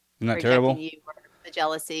start rejecting you, or the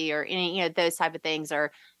jealousy or any, those type of things,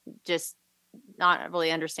 are just not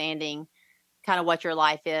really understanding kind of what your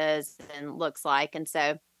life is and looks like. And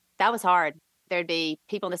so that was hard. There'd be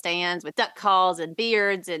people in the stands with duck calls and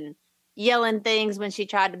beards and yelling things when she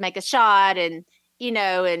tried to make a shot, and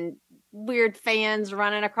and weird fans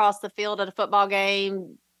running across the field at a football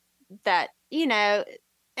game that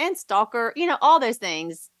and stalker, all those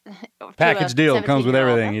things. Package deal comes with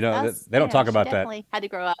everything. They don't talk about that. Had to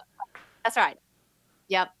grow up. That's right.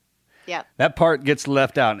 Yep. That part gets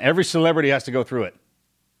left out, and every celebrity has to go through it.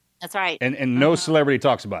 That's right. And no celebrity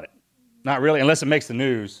talks about it. Not really, unless it makes the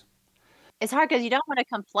news. It's hard because you don't want to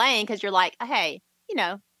complain, because you're like, hey,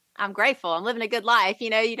 I'm grateful. I'm living a good life. You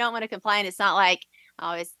don't want to complain. It's not like,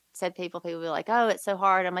 I always said people be like, oh, it's so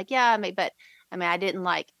hard. I'm like, yeah, but I didn't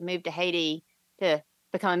like move to Haiti to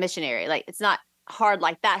become a missionary. Like, it's not hard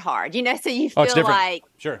like that hard, so you feel like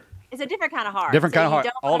sure, it's a different kind of hard. Different kind of hard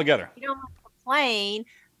altogether. You don't want to complain,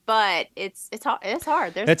 but it's hard. It's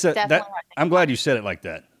hard. There's definitely hard. I'm glad you said it like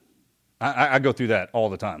that. I go through that all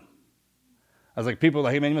the time. I was like, people are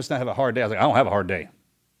like, hey man, you must not have a hard day. I was like, I don't have a hard day.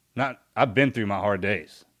 I've been through my hard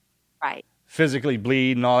days. Right. Physically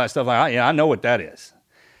bleed and all that stuff. Like, I know what that is.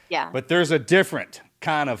 Yeah. But there's a different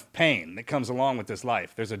kind of pain that comes along with this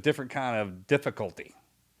life. There's a different kind of difficulty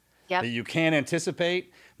that you can't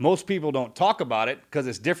anticipate. Most people don't talk about it because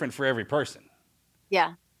it's different for every person.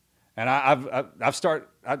 Yeah. And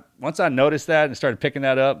once I noticed that and started picking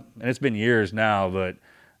that up, and it's been years now, but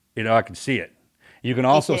I can see it. You can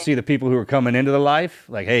also see the people who are coming into the life,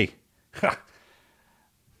 like, hey,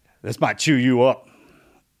 this might chew you up.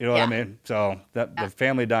 You know what I mean? So the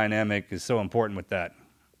family dynamic is so important with that.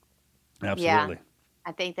 Absolutely. Yeah.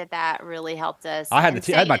 I think that really helped us. I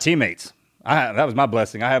had my teammates. That was my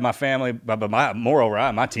blessing. I had my family, but moreover, I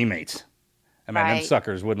had my teammates. Them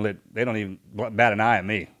suckers they don't even bat an eye at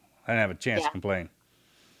me. I didn't have a chance to complain.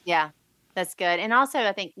 Yeah, that's good. And also,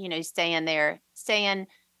 I think, staying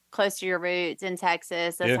close to your roots in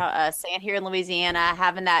Texas, that's how staying here in Louisiana,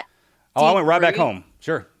 having that. Oh, I went right back home.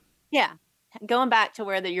 Sure. Yeah. Going back to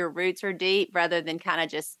where your roots are deep rather than kind of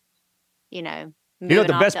just, the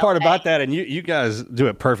best part about that, and you guys do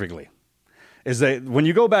it perfectly, is that when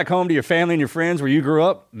you go back home to your family and your friends where you grew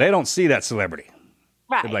up, they don't see that celebrity.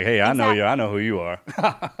 Right. They're like, hey, I know you. I know who you are.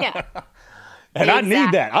 Yeah. And I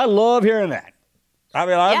need that. I love hearing that.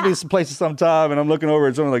 I'll be some places sometime, and I'm looking over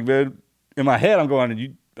at someone like, man, in my head, I'm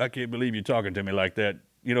going, I can't believe you're talking to me like that.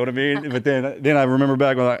 You know what I mean? But then I remember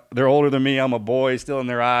back when they're older than me. I'm a boy still in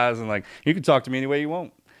their eyes, and like, you can talk to me any way you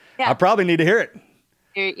want. Yeah. I probably need to hear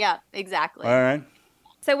it. Yeah, exactly. All right.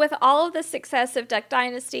 So with all of the success of Duck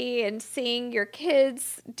Dynasty and seeing your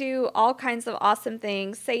kids do all kinds of awesome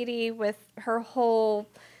things, Sadie with her whole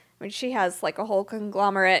I mean, she has like a whole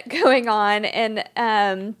conglomerate going on,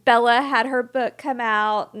 and Bella had her book come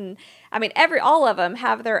out, and I mean, all of them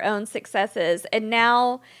have their own successes, and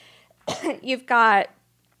now you've got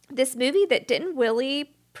this movie that didn't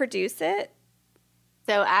Willie produce it?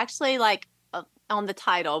 So actually, like on the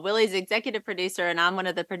title, Willie's executive producer, and I'm one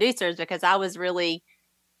of the producers because I was really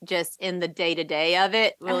just in the day to day of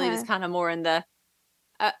it. Willie was kind of more in the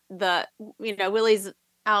Willie's.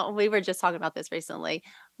 We were just talking about this recently.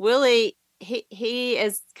 Willie, he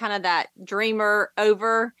is kind of that dreamer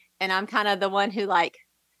over, and I'm kind of the one who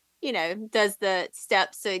does the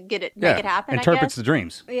steps to make it happen. Interprets the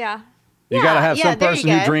dreams. Yeah. You got to have some person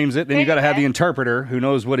who dreams it. Then you got to have the interpreter who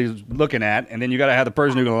knows what he's looking at. And then you got to have the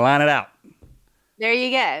person who can line it out. There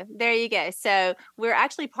you go. There you go. So we're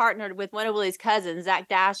actually partnered with one of Willie's cousins, Zach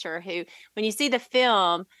Dasher, who, when you see the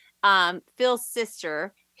film, Phil's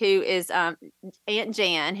sister, who is Aunt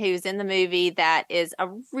Jan, who's in the movie, that is a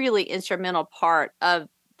really instrumental part of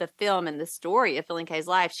the film and the story of Phil and Kay's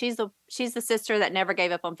life. She's the sister that never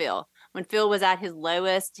gave up on Phil. When Phil was at his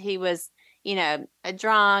lowest, he was, a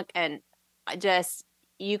drunk, and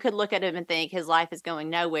you could look at him and think his life is going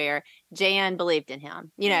nowhere. Jan believed in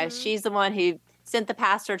him. She's the one who sent the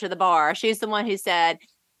pastor to the bar. She's the one who said,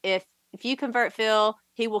 if you convert Phil,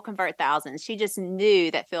 he will convert thousands. She just knew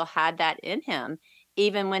that Phil had that in him,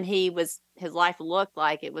 even when his life looked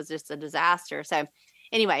like it was just a disaster. So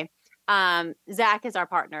anyway, Zach is our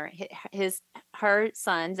partner. Her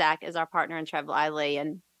son, Zach, is our partner in Travel Iley.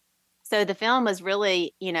 And so the film was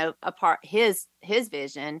really, a part, his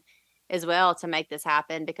vision as well, to make this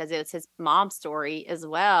happen, because it was his mom's story as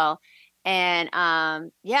well. And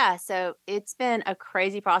so it's been a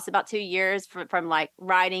crazy process, about 2 years from like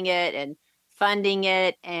writing it and funding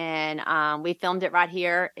it. And we filmed it right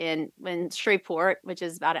here in Shreveport, which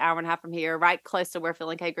is about an hour and a half from here, right close to where Phil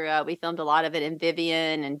and Kay grew up. We filmed a lot of it in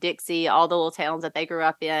Vivian and Dixie, all the little towns that they grew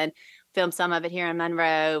up in. Filmed some of it here in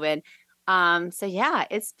Monroe. And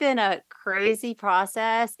it's been a crazy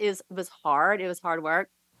process. It was hard. It was hard work.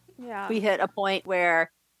 Yeah. We hit a point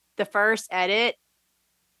where the first edit,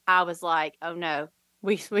 I was like, oh no,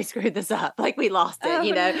 we screwed this up. Like, we lost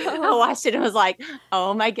it, No. I watched it and was like,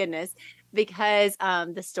 oh my goodness, because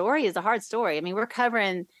the story is a hard story. I mean, we're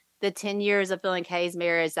covering the 10 years of Phil and Kay's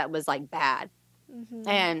marriage that was like bad. Mm-hmm.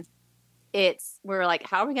 And we're like,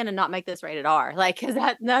 how are we going to not make this rated R? Like, cause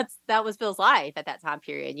that was Phil's life at that time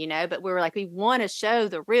period, but we were like, we want to show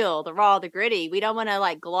the real, the raw, the gritty. We don't want to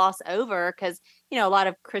like gloss over, cause a lot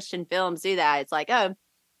of Christian films do that. It's like, oh,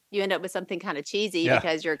 you end up with something kind of cheesy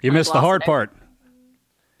because you missed the hard part.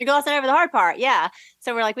 You're glossing over the hard part. Yeah.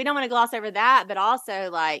 So we're like, we don't want to gloss over that, but also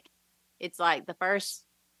like, it's like the first,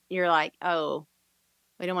 you're like, oh,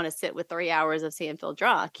 we don't want to sit with 3 hours of seeing Phil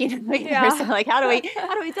drunk, So like, how do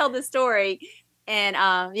we tell this story? And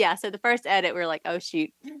so the first edit, we were like, oh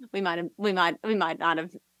shoot, we might not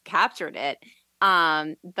have captured it.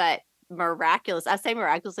 But miraculous. I say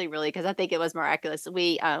miraculously, really, because I think it was miraculous.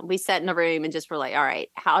 We sat in a room and just were like, all right,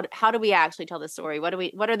 how do we actually tell the story? What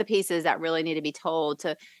are the pieces that really need to be told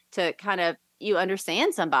to kind of, you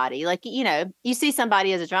understand somebody? Like, you see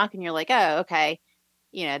somebody as a drunk and you're like, oh, okay.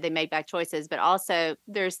 They made bad choices, but also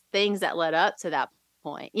there's things that led up to that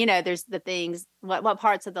point. There's the things, what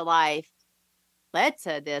parts of the life led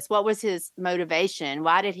to this? What was his motivation?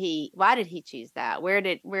 Why did he choose that?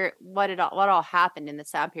 What all happened in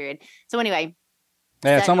this time period? So anyway.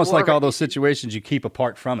 Yeah, it's almost like all those situations you keep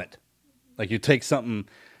apart from it. Like, you take something,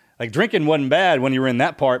 like drinking wasn't bad when you were in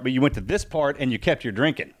that part, but you went to this part and you kept your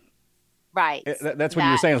drinking. Right. That's what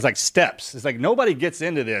you were saying. It's like steps. It's like nobody gets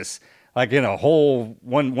into this like in a whole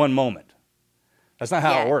one moment. That's not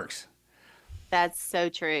how it works. That's so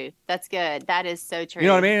true. That's good. That is so true. You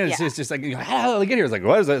know what I mean? It's just like, how did I get here? It's like,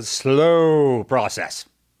 what is a slow process?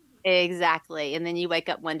 Exactly. And then you wake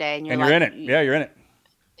up one day and you're in it. Yeah, you're in it.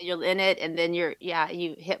 You're in it. And then you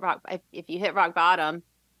hit rock. If you hit rock bottom,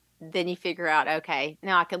 then you figure out, okay,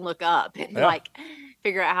 now I can look up and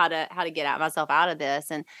figure out how to get myself out of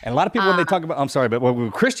this. And a lot of people, when they talk about, I'm sorry, but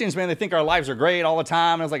when Christians, man, they think our lives are great all the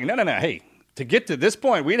time. And I was like, no. Hey, to get to this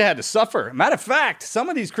point, we'd had to suffer. Matter of fact, some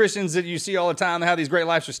of these Christians that you see all the time that have these great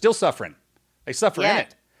lives are still suffering. They suffer in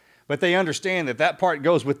it. But they understand that part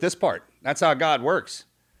goes with this part. That's how God works.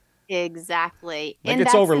 Exactly. It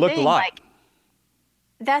gets overlooked a lot.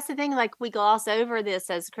 That's the thing. Like, we gloss over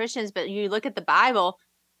this as Christians, but you look at the Bible,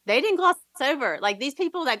 they didn't gloss over. Like, these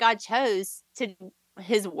people that God chose to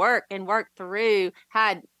his work and work through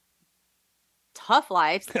had tough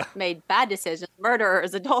lives, made bad decisions,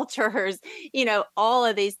 murderers, adulterers, all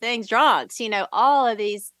of these things, drunks, all of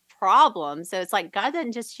these problems. So it's like, God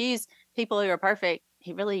doesn't just choose people who are perfect.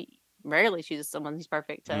 He really rarely chooses someone who's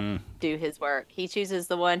perfect to do his work. He chooses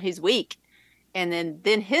the one who's weak, and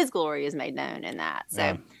then his glory is made known in that.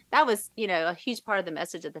 So that was, a huge part of the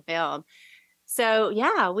message of the film. So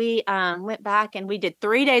yeah, we went back and we did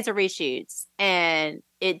 3 days of reshoots, and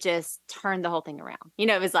it just turned the whole thing around.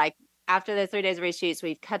 It was like, after those 3 days of reshoots,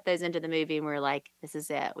 we've cut those into the movie, and we're like, this is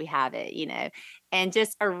it. We have it, and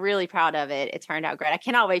just are really proud of it. It turned out great. I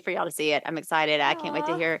cannot wait for y'all to see it. I'm excited. I can't wait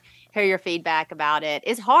to hear your feedback about it.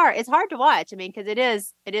 It's hard. It's hard to watch. I mean, because it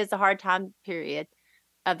is a hard time period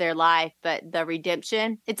of their life, but the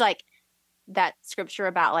redemption, it's like that scripture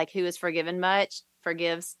about like who is forgiven much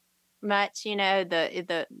forgives much.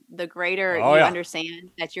 The greater you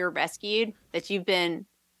understand that you're rescued, that you've been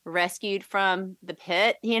rescued from the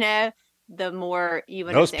pit, the more you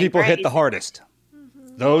understand. Those people hit the hardest.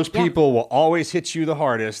 Those people will always hit you the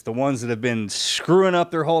hardest, the ones that have been screwing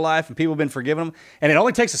up their whole life and people have been forgiving them. And it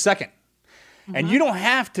only takes a second. And you don't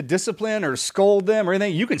have to discipline or scold them or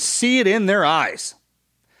anything. You can see it in their eyes.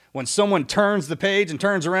 When someone turns the page and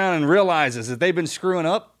turns around and realizes that they've been screwing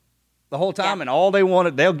up the whole time and all they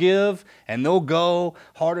wanted, they'll give and they'll go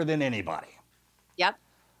harder than anybody. Yep.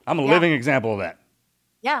 I'm a living example of that.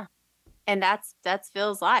 Yeah. And that's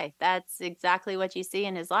Phil's life. That's exactly what you see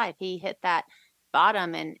in his life. He hit that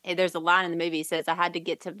bottom, and there's a line in the movie that says, I had to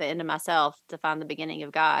get to the end of myself to find the beginning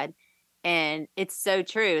of God. And it's so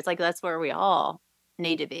true. It's like, that's where we all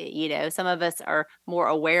need to be. Some of us are more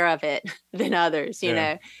aware of it than others, you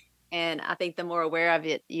know, and I think the more aware of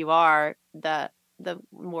it you are, the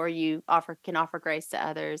more you can offer grace to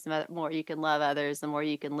others, the more you can love others, the more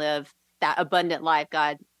you can live that abundant life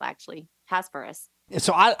God actually has for us.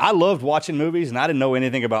 So I loved watching movies, and I didn't know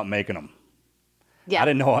anything about making them. Yeah. I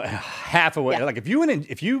didn't know half of what, like if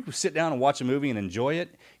you sit down and watch a movie and enjoy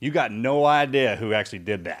it, you got no idea who actually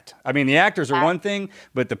did that. I mean, the actors are one thing,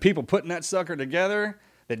 but the people putting that sucker together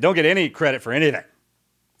that don't get any credit for anything.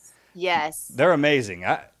 Yes. They're amazing.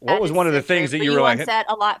 What was one of the things that you were like? You set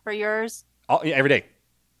a lot for yours? Every day.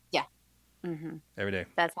 Yeah. Mm-hmm. Every day.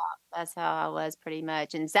 That's how I was pretty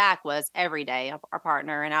much. And Zach was every day, our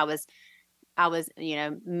partner. And I was,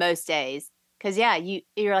 most days. Because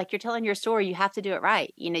you're like, you're telling your story, you have to do it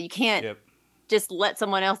right. You can't just let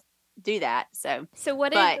someone else do that. So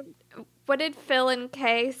what did Phil and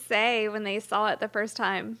Kay say when they saw it the first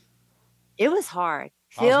time? It was hard.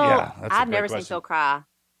 Phil, I've never seen Phil cry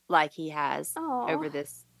like he has over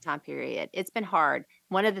this time period. It's been hard.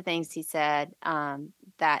 One of the things he said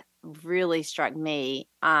that really struck me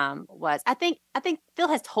was, I think Phil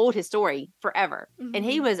has told his story forever, and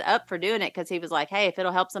he was up for doing it because he was like, hey, if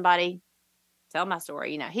it'll help somebody, tell my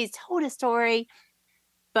story. He's told his story,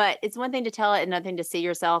 but it's one thing to tell it and another thing to see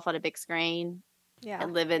yourself on a big screen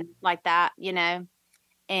and living like that,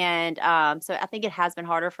 And so I think it has been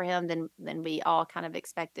harder for him than we all kind of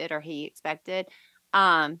expected, or he expected.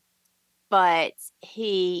 But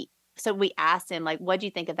so we asked him, like, what do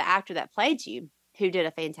you think of the actor that played you, who did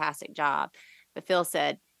a fantastic job? But Phil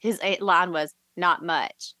said his line was, not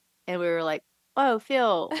much. And we were like, oh,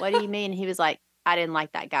 Phil, what do you mean? He was like, I didn't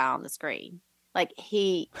like that guy on the screen. Like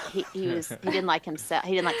he didn't like himself.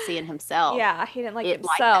 He didn't like seeing himself. Yeah, he didn't like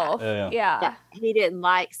himself. Yeah. He didn't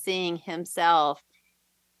like seeing himself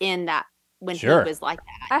in that when he was like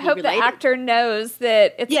that. I hope the actor knows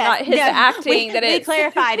that it's not his acting. We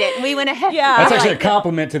clarified it. We went ahead. Yeah, that's actually a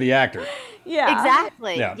compliment to the actor. Yeah,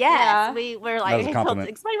 exactly. Yeah. Yes, yeah. We were like, hey, Phil,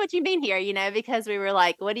 explain what you mean here. Because we were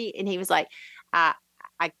like, what do you? And he was like, I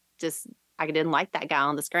didn't like that guy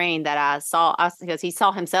on the screen that I saw. Because he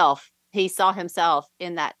saw himself. He saw himself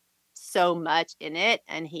in that so much in it,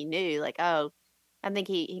 and he knew, like, I think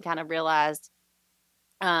he kind of realized,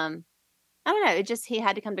 I don't know, he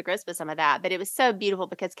had to come to grips with some of that. But it was so beautiful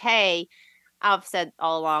because Kay, I've said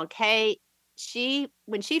all along, Kay,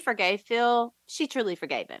 when she forgave Phil, she truly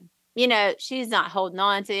forgave him. She's not holding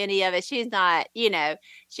on to any of it. She's not,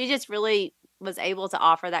 she just really was able to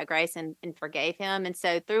offer that grace and forgave him. And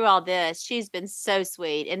so through all this, she's been so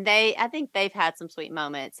sweet. And I think they've had some sweet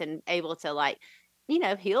moments and able to, like,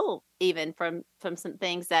 heal even from some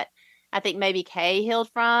things that I think maybe Kay healed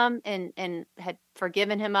from and had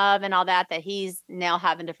forgiven him of, and all that he's now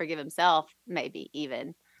having to forgive himself, maybe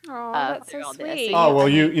even. Oh, that's so sweet. Oh, well,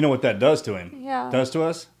 you know what that does to him? Yeah. Does to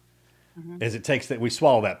us? Is it takes that we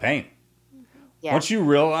swallow that pain. Yeah. Once you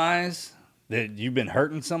realize that you've been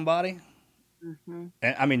hurting somebody, and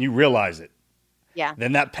I mean, you realize it. Yeah.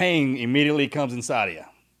 Then that pain immediately comes inside of you.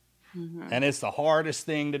 And it's the hardest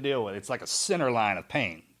thing to deal with. It's like a center line of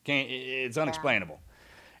pain. It's unexplainable.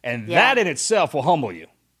 And that in itself will humble you.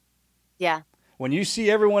 Yeah. When you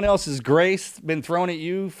see everyone else's grace been thrown at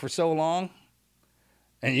you for so long,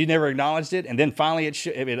 and you never acknowledged it. And then finally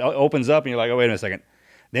it opens up and you're like, oh, wait a second.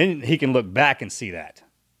 Then he can look back and see that.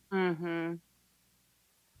 Mm-hmm.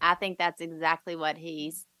 I think that's exactly what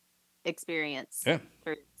he's experienced through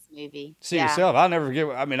this movie. See yourself. I'll never forget.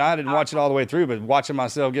 I mean, I didn't watch it all the way through, but watching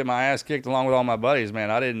myself get my ass kicked along with all my buddies, man,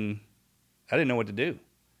 I didn't know what to do.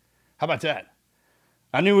 How about that?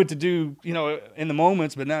 I knew what to do, you know, in the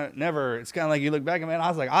moments, but never. It's kind of like you look back and, man, I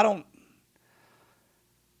was like, I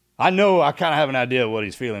know I kind of have an idea of what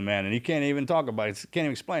he's feeling, man, and he can't even talk about it. Can't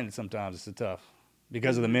even explain it sometimes. It's so tough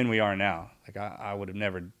because of the men we are now. Like, I would have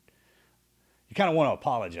never. You kind of want to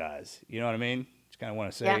apologize. You know what I mean? Just kind of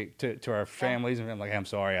want to say to our families, and I'm like, I'm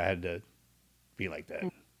sorry I had to be like that.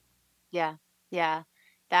 Yeah. Yeah.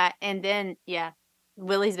 That, and then,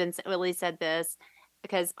 Willie said this,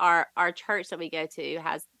 because our church that we go to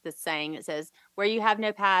has this saying that says, where you have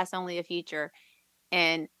no past, only a future.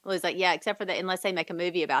 And Willie's like, yeah, except for that, unless they make a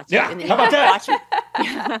movie about you. Yeah, And then how about that?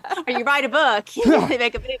 Or you write a book, they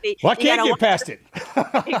make a movie. Well, I can't get past it.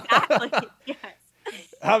 Exactly. Yes.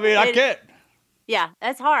 I mean, I can't. Yeah,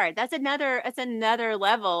 that's hard. That's another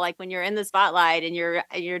level. Like when you're in the spotlight and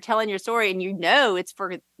you're telling your story and you know it's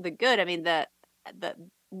for the good. I mean, the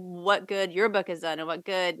what good your book has done and what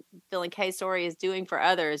good Phil and Kay's story is doing for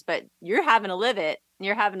others, but you're having to live it and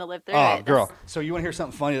you're having to live through it. Oh, girl. So you want to hear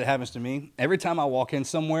something funny that happens to me? Every time I walk in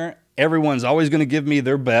somewhere, everyone's always going to give me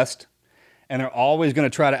their best, and they're always going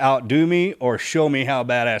to try to outdo me or show me how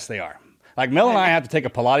badass they are. Like Mel and I have to take a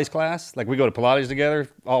Pilates class. Like we go to Pilates together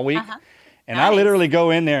all week. And nice. I literally go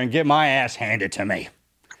in there and get my ass handed to me.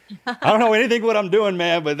 I don't know anything what I'm doing,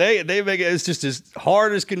 man, but they make it, it's just as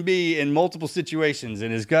hard as can be in multiple situations.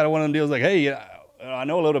 And it's got one of them deals like, hey, I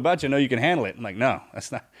know a little about you. I know you can handle it. I'm like, no,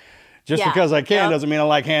 that's not. Just because I can doesn't mean I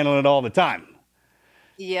like handling it all the time.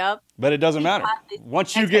 Yep. But it doesn't matter.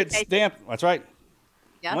 Once you get stamped, that's right.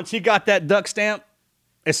 Yep. Once he got that duck stamp,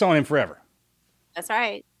 it's on him forever. That's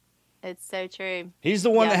right. It's so true. He's the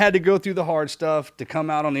one that had to go through the hard stuff to come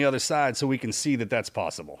out on the other side so we can see that that's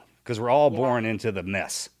possible. Because we're all born into the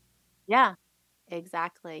mess. Yeah,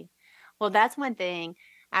 exactly. Well, that's one thing.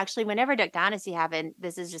 Actually, whenever Duck Dynasty happened,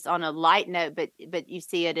 this is just on a light note, but you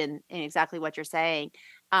see it in exactly what you're saying.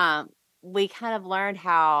 We kind of learned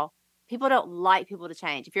how people don't like people to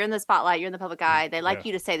change. If you're in the spotlight, you're in the public eye, they like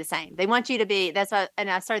you to stay the same. They want you to be, and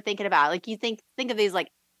I started thinking about it. Like you think of these like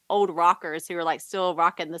old rockers who are like still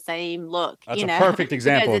rocking the same look. That's a perfect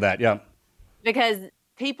example of that. Yeah. Because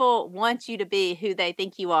people want you to be who they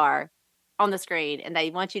think you are on the screen, and they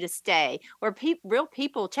want you to stay. Where real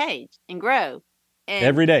people change and grow. And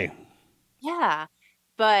every day. Yeah.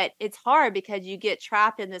 But it's hard because you get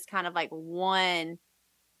trapped in this kind of like one.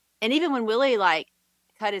 And even when Willie like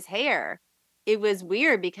cut his hair, it was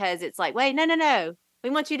weird because it's like, wait, no. We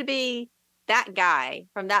want you to be that guy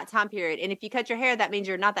from that time period. And if you cut your hair, that means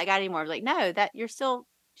you're not that guy anymore. Like, no, that you're still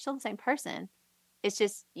the same person. It's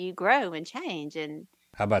just you grow and change. And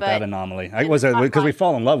how about that anomaly? Was it because we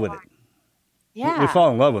fall in love with it? Yeah, we fall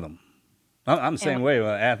in love with him. I'm the same way with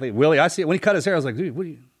an athlete. Willie, I see it when he cut his hair. I was like, dude, what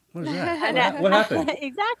is that? What happened?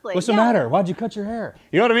 Exactly. What's the matter? Why'd you cut your hair?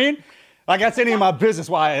 You know what I mean? Like that's any of my business.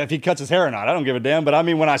 Why if he cuts his hair or not, I don't give a damn. But I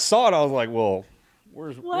mean, when I saw it, I was like, well.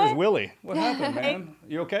 Where's Willie? What happened, man?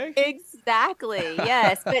 You okay? Exactly.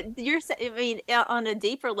 Yes. But on a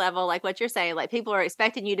deeper level, like what you're saying, like people are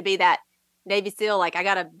expecting you to be that Navy SEAL. Like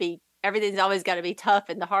everything's always got to be tough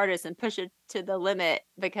and the hardest and push it to the limit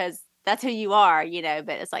because that's who you are, but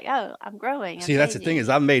it's like, oh, I'm growing. See, that's the thing is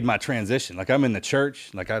I've made my transition. Like I'm in the church,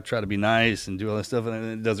 like I try to be nice and do all this stuff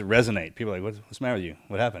and it doesn't resonate. People are like, what's the matter with you?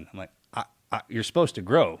 What happened? I'm like, you're supposed to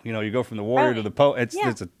grow. You go from the warrior to the poet.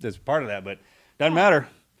 It's part of that, but doesn't matter.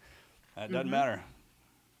 That doesn't matter.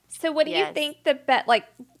 So what do you think like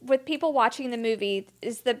with people watching the movie,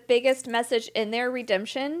 is the biggest message in there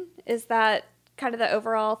redemption? Is that kind of the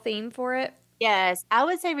overall theme for it? Yes, I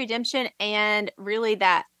would say redemption, and really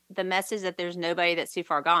that the message that there's nobody that's too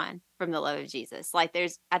far gone from the love of Jesus. Like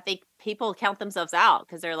I think people count themselves out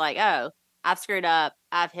because they're like, oh, I've screwed up.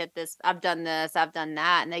 I've hit this. I've done this. I've done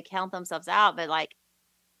that. And they count themselves out. But like,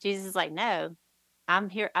 Jesus is like, no, I'm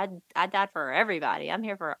here. I died for everybody. I'm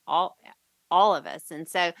here for all of us. And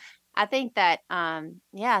so I think that,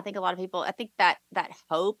 I think a lot of people, I think that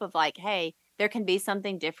hope of like, hey, there can be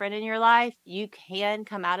something different in your life. You can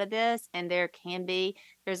come out of this, and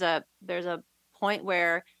there's a point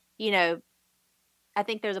where, I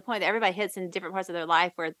think there's a point that everybody hits in different parts of their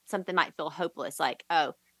life where something might feel hopeless. Like,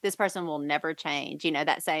 oh, this person will never change.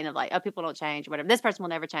 That saying of like, oh, people don't change or whatever. This person will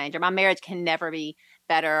never change, or my marriage can never be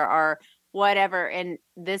better or whatever. And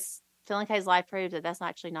this Phil and Kay's life proves that that's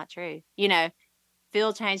actually not true.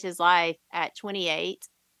 Phil changed his life at 28.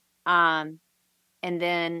 And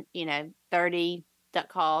then, 30 duck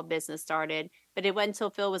call business started. But it wasn't until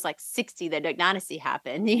Phil was like 60 that Duck Dynasty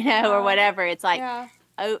happened, or whatever. It's like,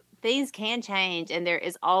 oh, things can change, and there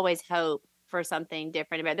is always hope for something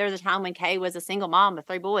different. There was a time when Kay was a single mom of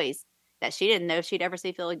 3 boys that she didn't know if she'd ever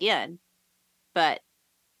see Phil again. But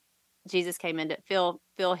Jesus came into Phil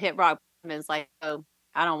hit rock and was like, oh,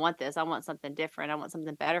 I don't want this. I want something different. I want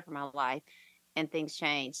something better for my life. And things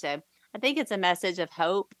change. So I think it's a message of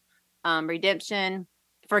hope, redemption,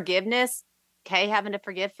 forgiveness. Kay having to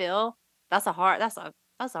forgive Phil. That's the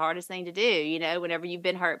hardest thing to do, whenever you've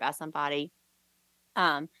been hurt by somebody.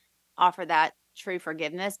 Offer that true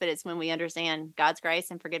forgiveness, but it's when we understand God's grace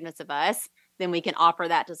and forgiveness of us, then we can offer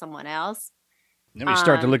that to someone else. Then we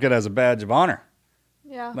start to look at it as a badge of honor.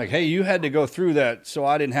 Yeah. Like, hey, you had to go through that, so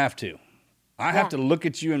I didn't have to. I have to look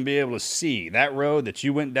at you and be able to see that road that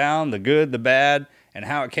you went down, the good, the bad, and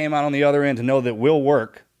how it came out on the other end, to know that will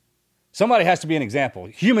work. Somebody has to be an example.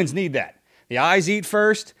 Humans need that. The eyes eat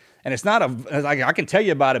first, and it's not I can tell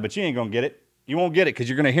you about it, but you ain't going to get it. You won't get it because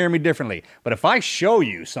you're going to hear me differently. But if I show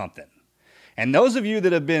you something, and those of you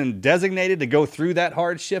that have been designated to go through that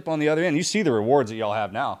hardship on the other end, you see the rewards that y'all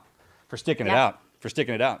have now for sticking it out,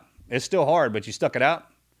 It's still hard, but you stuck it out.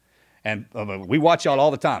 And we watch y'all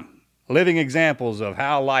all the time. Living examples of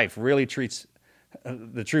how life really treats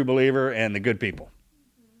the true believer and the good people.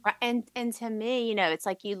 And to me, it's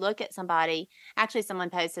like you look at somebody. Actually, someone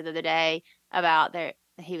posted the other day about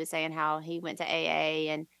he was saying how he went to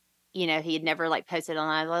AA and, he had never posted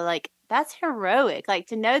online. Like, that's heroic. Like,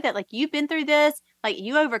 to know that you've been through this,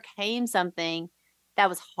 you overcame something that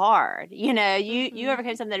was hard. You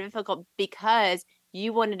overcame something that was difficult because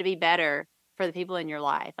you wanted to be better for the people in your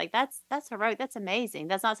life. Like, that's heroic. That's amazing.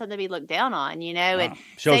 That's not something to be looked down on, and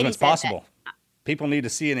shows them it's possible. People need to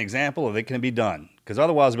see an example of it can be done. Because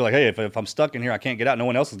otherwise, it'll be like, hey, if I'm stuck in here, I can't get out. No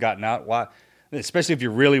one else has gotten out. Why? Especially if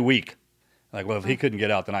you're really weak. Like, well, if he couldn't get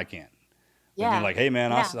out, then I can't. Yeah. Like, hey,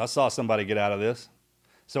 man, I saw somebody get out of this.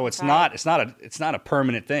 So it's not a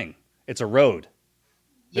permanent thing. It's a road.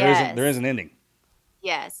 There is an ending.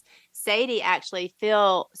 Yes. Sadie actually,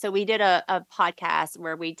 Phil, so we did a podcast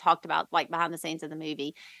where we talked about behind the scenes of the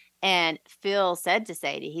movie. And Phil said to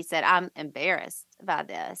Sadie, he said, I'm embarrassed by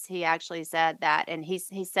this. He actually said that. And he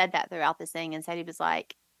said that throughout this thing. And Sadie was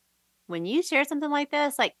like, when you share something like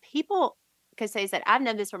this, people, because Sadie said, I've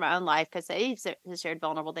known this for my own life, because Sadie has shared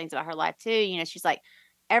vulnerable things about her life too. She's like,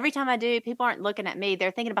 every time I do, people aren't looking at me.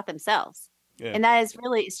 They're thinking about themselves. Yeah. And that is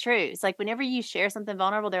really, it's true. It's like whenever you share something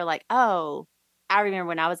vulnerable, they're like, oh, I remember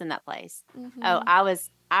when I was in that place. Mm-hmm. Oh,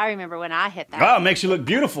 I remember when I hit that. Oh, it makes you look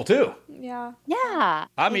beautiful too. Yeah. Yeah.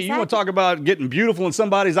 I mean, you want to talk about getting beautiful in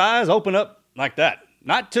somebody's eyes? Open up like that.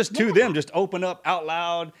 Not just to them, just open up out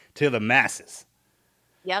loud to the masses.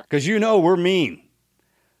 Yep. Because we're mean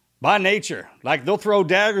by nature. They'll throw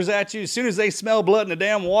daggers at you as soon as they smell blood in the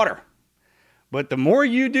damn water. But the more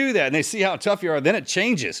you do that and they see how tough you are, then it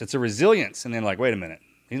changes. It's a resilience. And then wait a minute.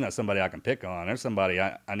 He's not somebody I can pick on. There's somebody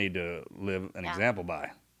I need to live an example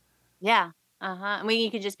by. Yeah. I mean,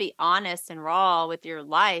 you can just be honest and raw with your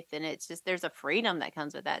life. And it's just, there's a freedom that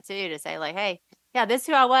comes with that too, to say hey, yeah, this is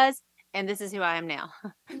who I was. And this is who I am now.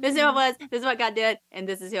 This is who I was. This is what God did. And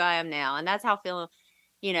this is who I am now. And that's how Phil,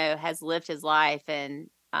 has lived his life. And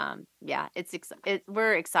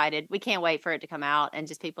we're excited. We can't wait for it to come out and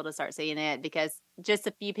just people to start seeing it, because just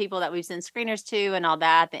a few people that we've sent screeners to and all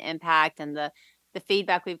that, the impact and the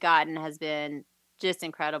feedback we've gotten has been just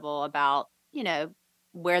incredible about,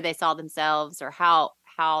 where they saw themselves or how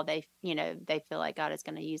they, they feel like God is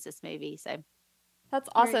going to use this movie. So that's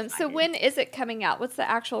awesome. So when is it coming out? What's the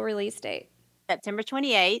actual release date? September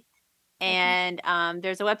 28th. And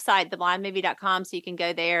there's a website, theblindmovie.com, so you can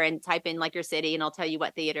go there and type in your city and it'll tell you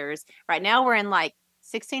what theaters. Right now we're in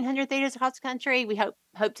 1,600 theaters across the country. We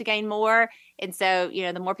hope to gain more. And so,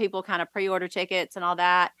 the more people kind of pre-order tickets and all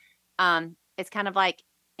that, it's kind of like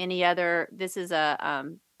any other, this is a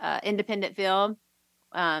independent film.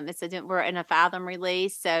 We're in a Fathom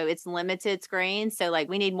release, so it's limited screens. So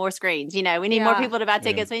we need more screens, we need more people to buy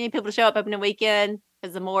tickets. We need people to show up opening weekend,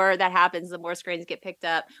 because the more that happens, the more screens get picked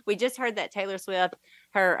up. We just heard that Taylor Swift,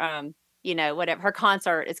 her, her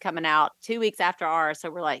concert is coming out 2 weeks after ours. So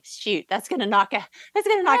we're like, shoot, that's going to knock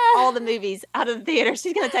all the movies out of the theater.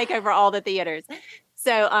 She's going to take over all the theaters.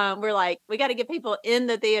 So we're like, we got to get people in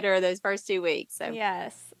the theater those first 2 weeks. So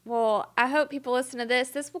yes. Well, I hope people listen to this.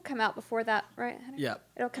 This will come out before that, right, Hunter? Yep.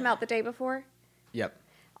 It'll come out the day before? Yep.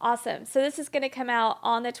 Awesome. So this is going to come out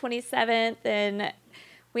on the 27th, and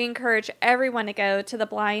we encourage everyone to go to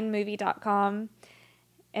theblindmovie.com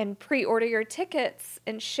and pre-order your tickets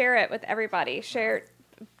and share it with everybody.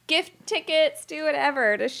 gift tickets, do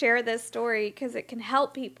whatever to share this story because it can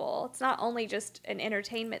help people. It's not only just an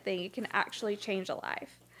entertainment thing; it can actually change a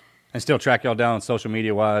life. And still track y'all down social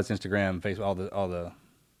media wise, Instagram, Facebook, all the.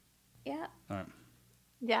 Yeah. All right.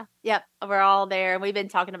 Yeah. Yep. We're all there. We've been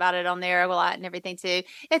talking about it on there a lot and everything too.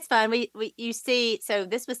 It's fun. You see, so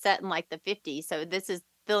this was set in like the 50s. So this is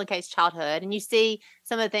Phil and Kay's childhood. And you see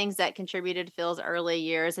some of the things that contributed to Phil's early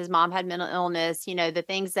years. His mom had mental illness, some of the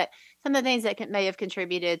things that may have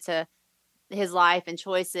contributed to his life and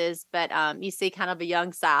choices. But you see kind of a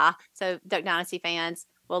young Si. So Duck Dynasty fans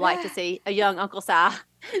will like to see a young Uncle Si,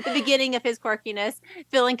 the beginning of his quirkiness.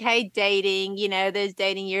 Phil and Kay dating, those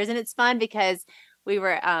dating years. And it's fun because we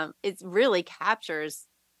were it really captures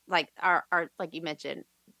like our like you mentioned,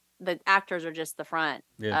 the actors are just the front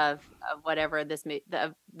of whatever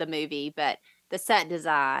the movie, but the set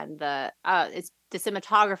design, the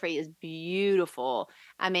cinematography is beautiful.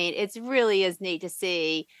 I mean, it's really is neat to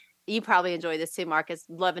see. You probably enjoy this too, Marcus,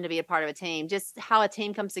 loving to be a part of a team, just how a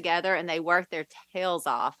team comes together and they work their tails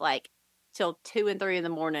off like till 2 and 3 in the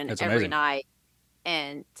morning every night.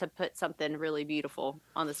 And to put something really beautiful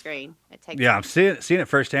on the screen, it takes. Yeah, I'm seeing it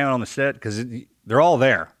firsthand on the set because they're all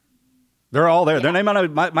there. They're all there. Yeah. They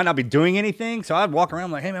might not be doing anything, so I'd walk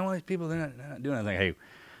around like, "Hey man, all these people they're not doing anything." Hey,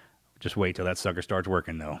 just wait till that sucker starts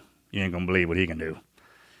working though. You ain't gonna believe what he can do.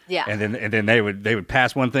 Yeah. And then they would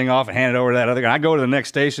pass one thing off and hand it over to that other guy. I'd go to the next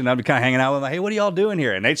station. I'd be kind of hanging out with them, like, "Hey, what are y'all doing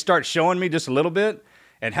here?" And they'd start showing me just a little bit.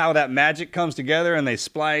 And how that magic comes together and they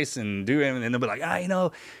splice and do it. And they'll be like,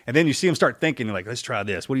 And then you see them start thinking, like, let's try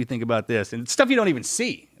this. What do you think about this? And stuff you don't even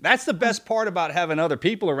see. That's the best part about having other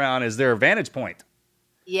people around is their vantage point.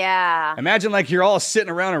 Yeah. Imagine like you're all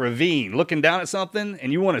sitting around a ravine looking down at something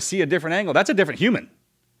and you want to see a different angle. That's a different human.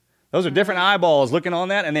 Those are different eyeballs looking on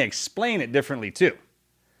that and they explain it differently too.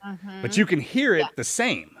 Mm-hmm. But you can hear it the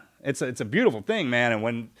same. It's a beautiful thing, man.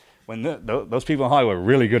 And when those people in Hollywood are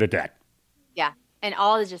really good at that. Yeah. And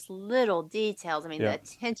all the just little details. I mean, the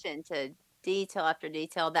attention to detail after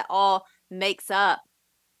detail that all makes up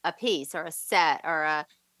a piece or a set or a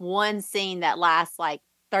one scene that lasts like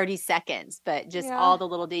 30 seconds, but just all the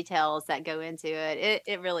little details that go into it.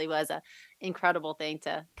 It really was a incredible thing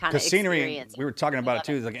to kind of scenery, experience. We were talking about it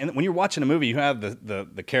too. It's like, and when you're watching a movie, you have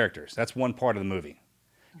the characters. That's one part of the movie.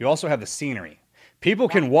 You also have the scenery. People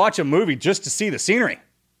can watch a movie just to see the scenery.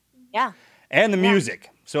 Yeah. And the music.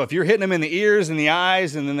 So if you're hitting them in the ears and the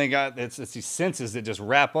eyes, and then they got it's these senses that just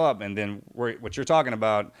wrap up, and then what you're talking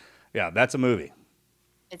about, that's a movie.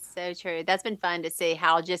 It's so true. That's been fun to see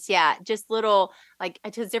how just little like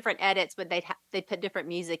just different edits, but they put different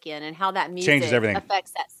music in, and how that music changes everything,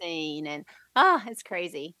 affects that scene, and it's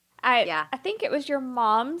crazy. I think it was your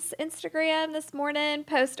mom's Instagram this morning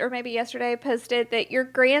or maybe yesterday posted that your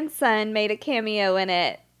grandson made a cameo in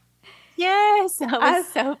it. Yes, it was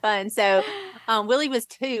so fun. So Willie was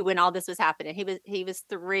 2 when all this was happening. He was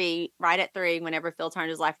 3, right at 3, whenever Phil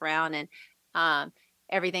turned his life around, and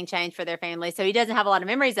everything changed for their family. So he doesn't have a lot of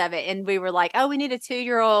memories of it. And we were like, we need a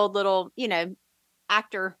 2-year-old little,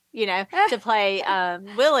 actor, to play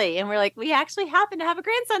Willie. And we're like, we actually happen to have a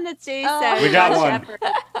grandson that's 2. So we got one.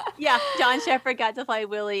 John Shepherd got to play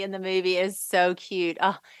Willie in the movie. It was so cute.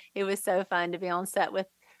 Oh, it was so fun to be on set with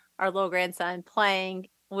our little grandson playing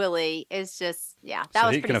Willie. Is just, that so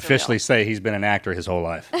was he pretty can surreal. officially say he's been an actor his whole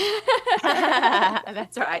life.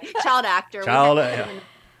 That's right. Child actor.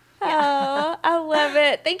 Oh, I love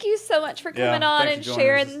it. Thank you so much for coming on and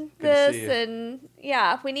sharing this. And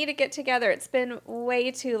we need to get together. It's been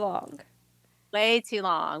way too long. Way too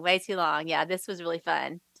long. Yeah, this was really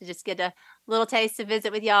fun to just get a little taste to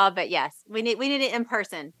visit with y'all. But yes, we need it in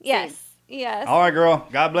person. Yes. Soon. Yes. All right, girl.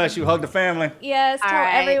 God bless you. Hug the family. Yes. Tell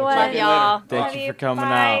right. everyone. Love y'all. Thank you for coming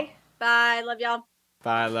out. Bye. Love y'all.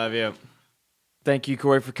 Bye. Love you. Thank you,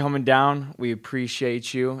 Korie, for coming down. We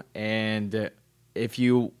appreciate you. And if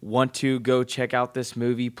you want to go check out this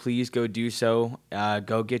movie, please go do so.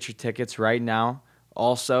 Go get your tickets right now.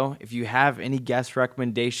 Also, if you have any guest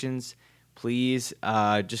recommendations, please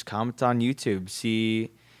just comment on YouTube.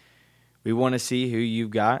 We want to see who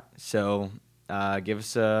you've got. So give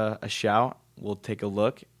us a shout. We'll take a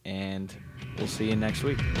look, and we'll see you next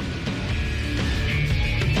week.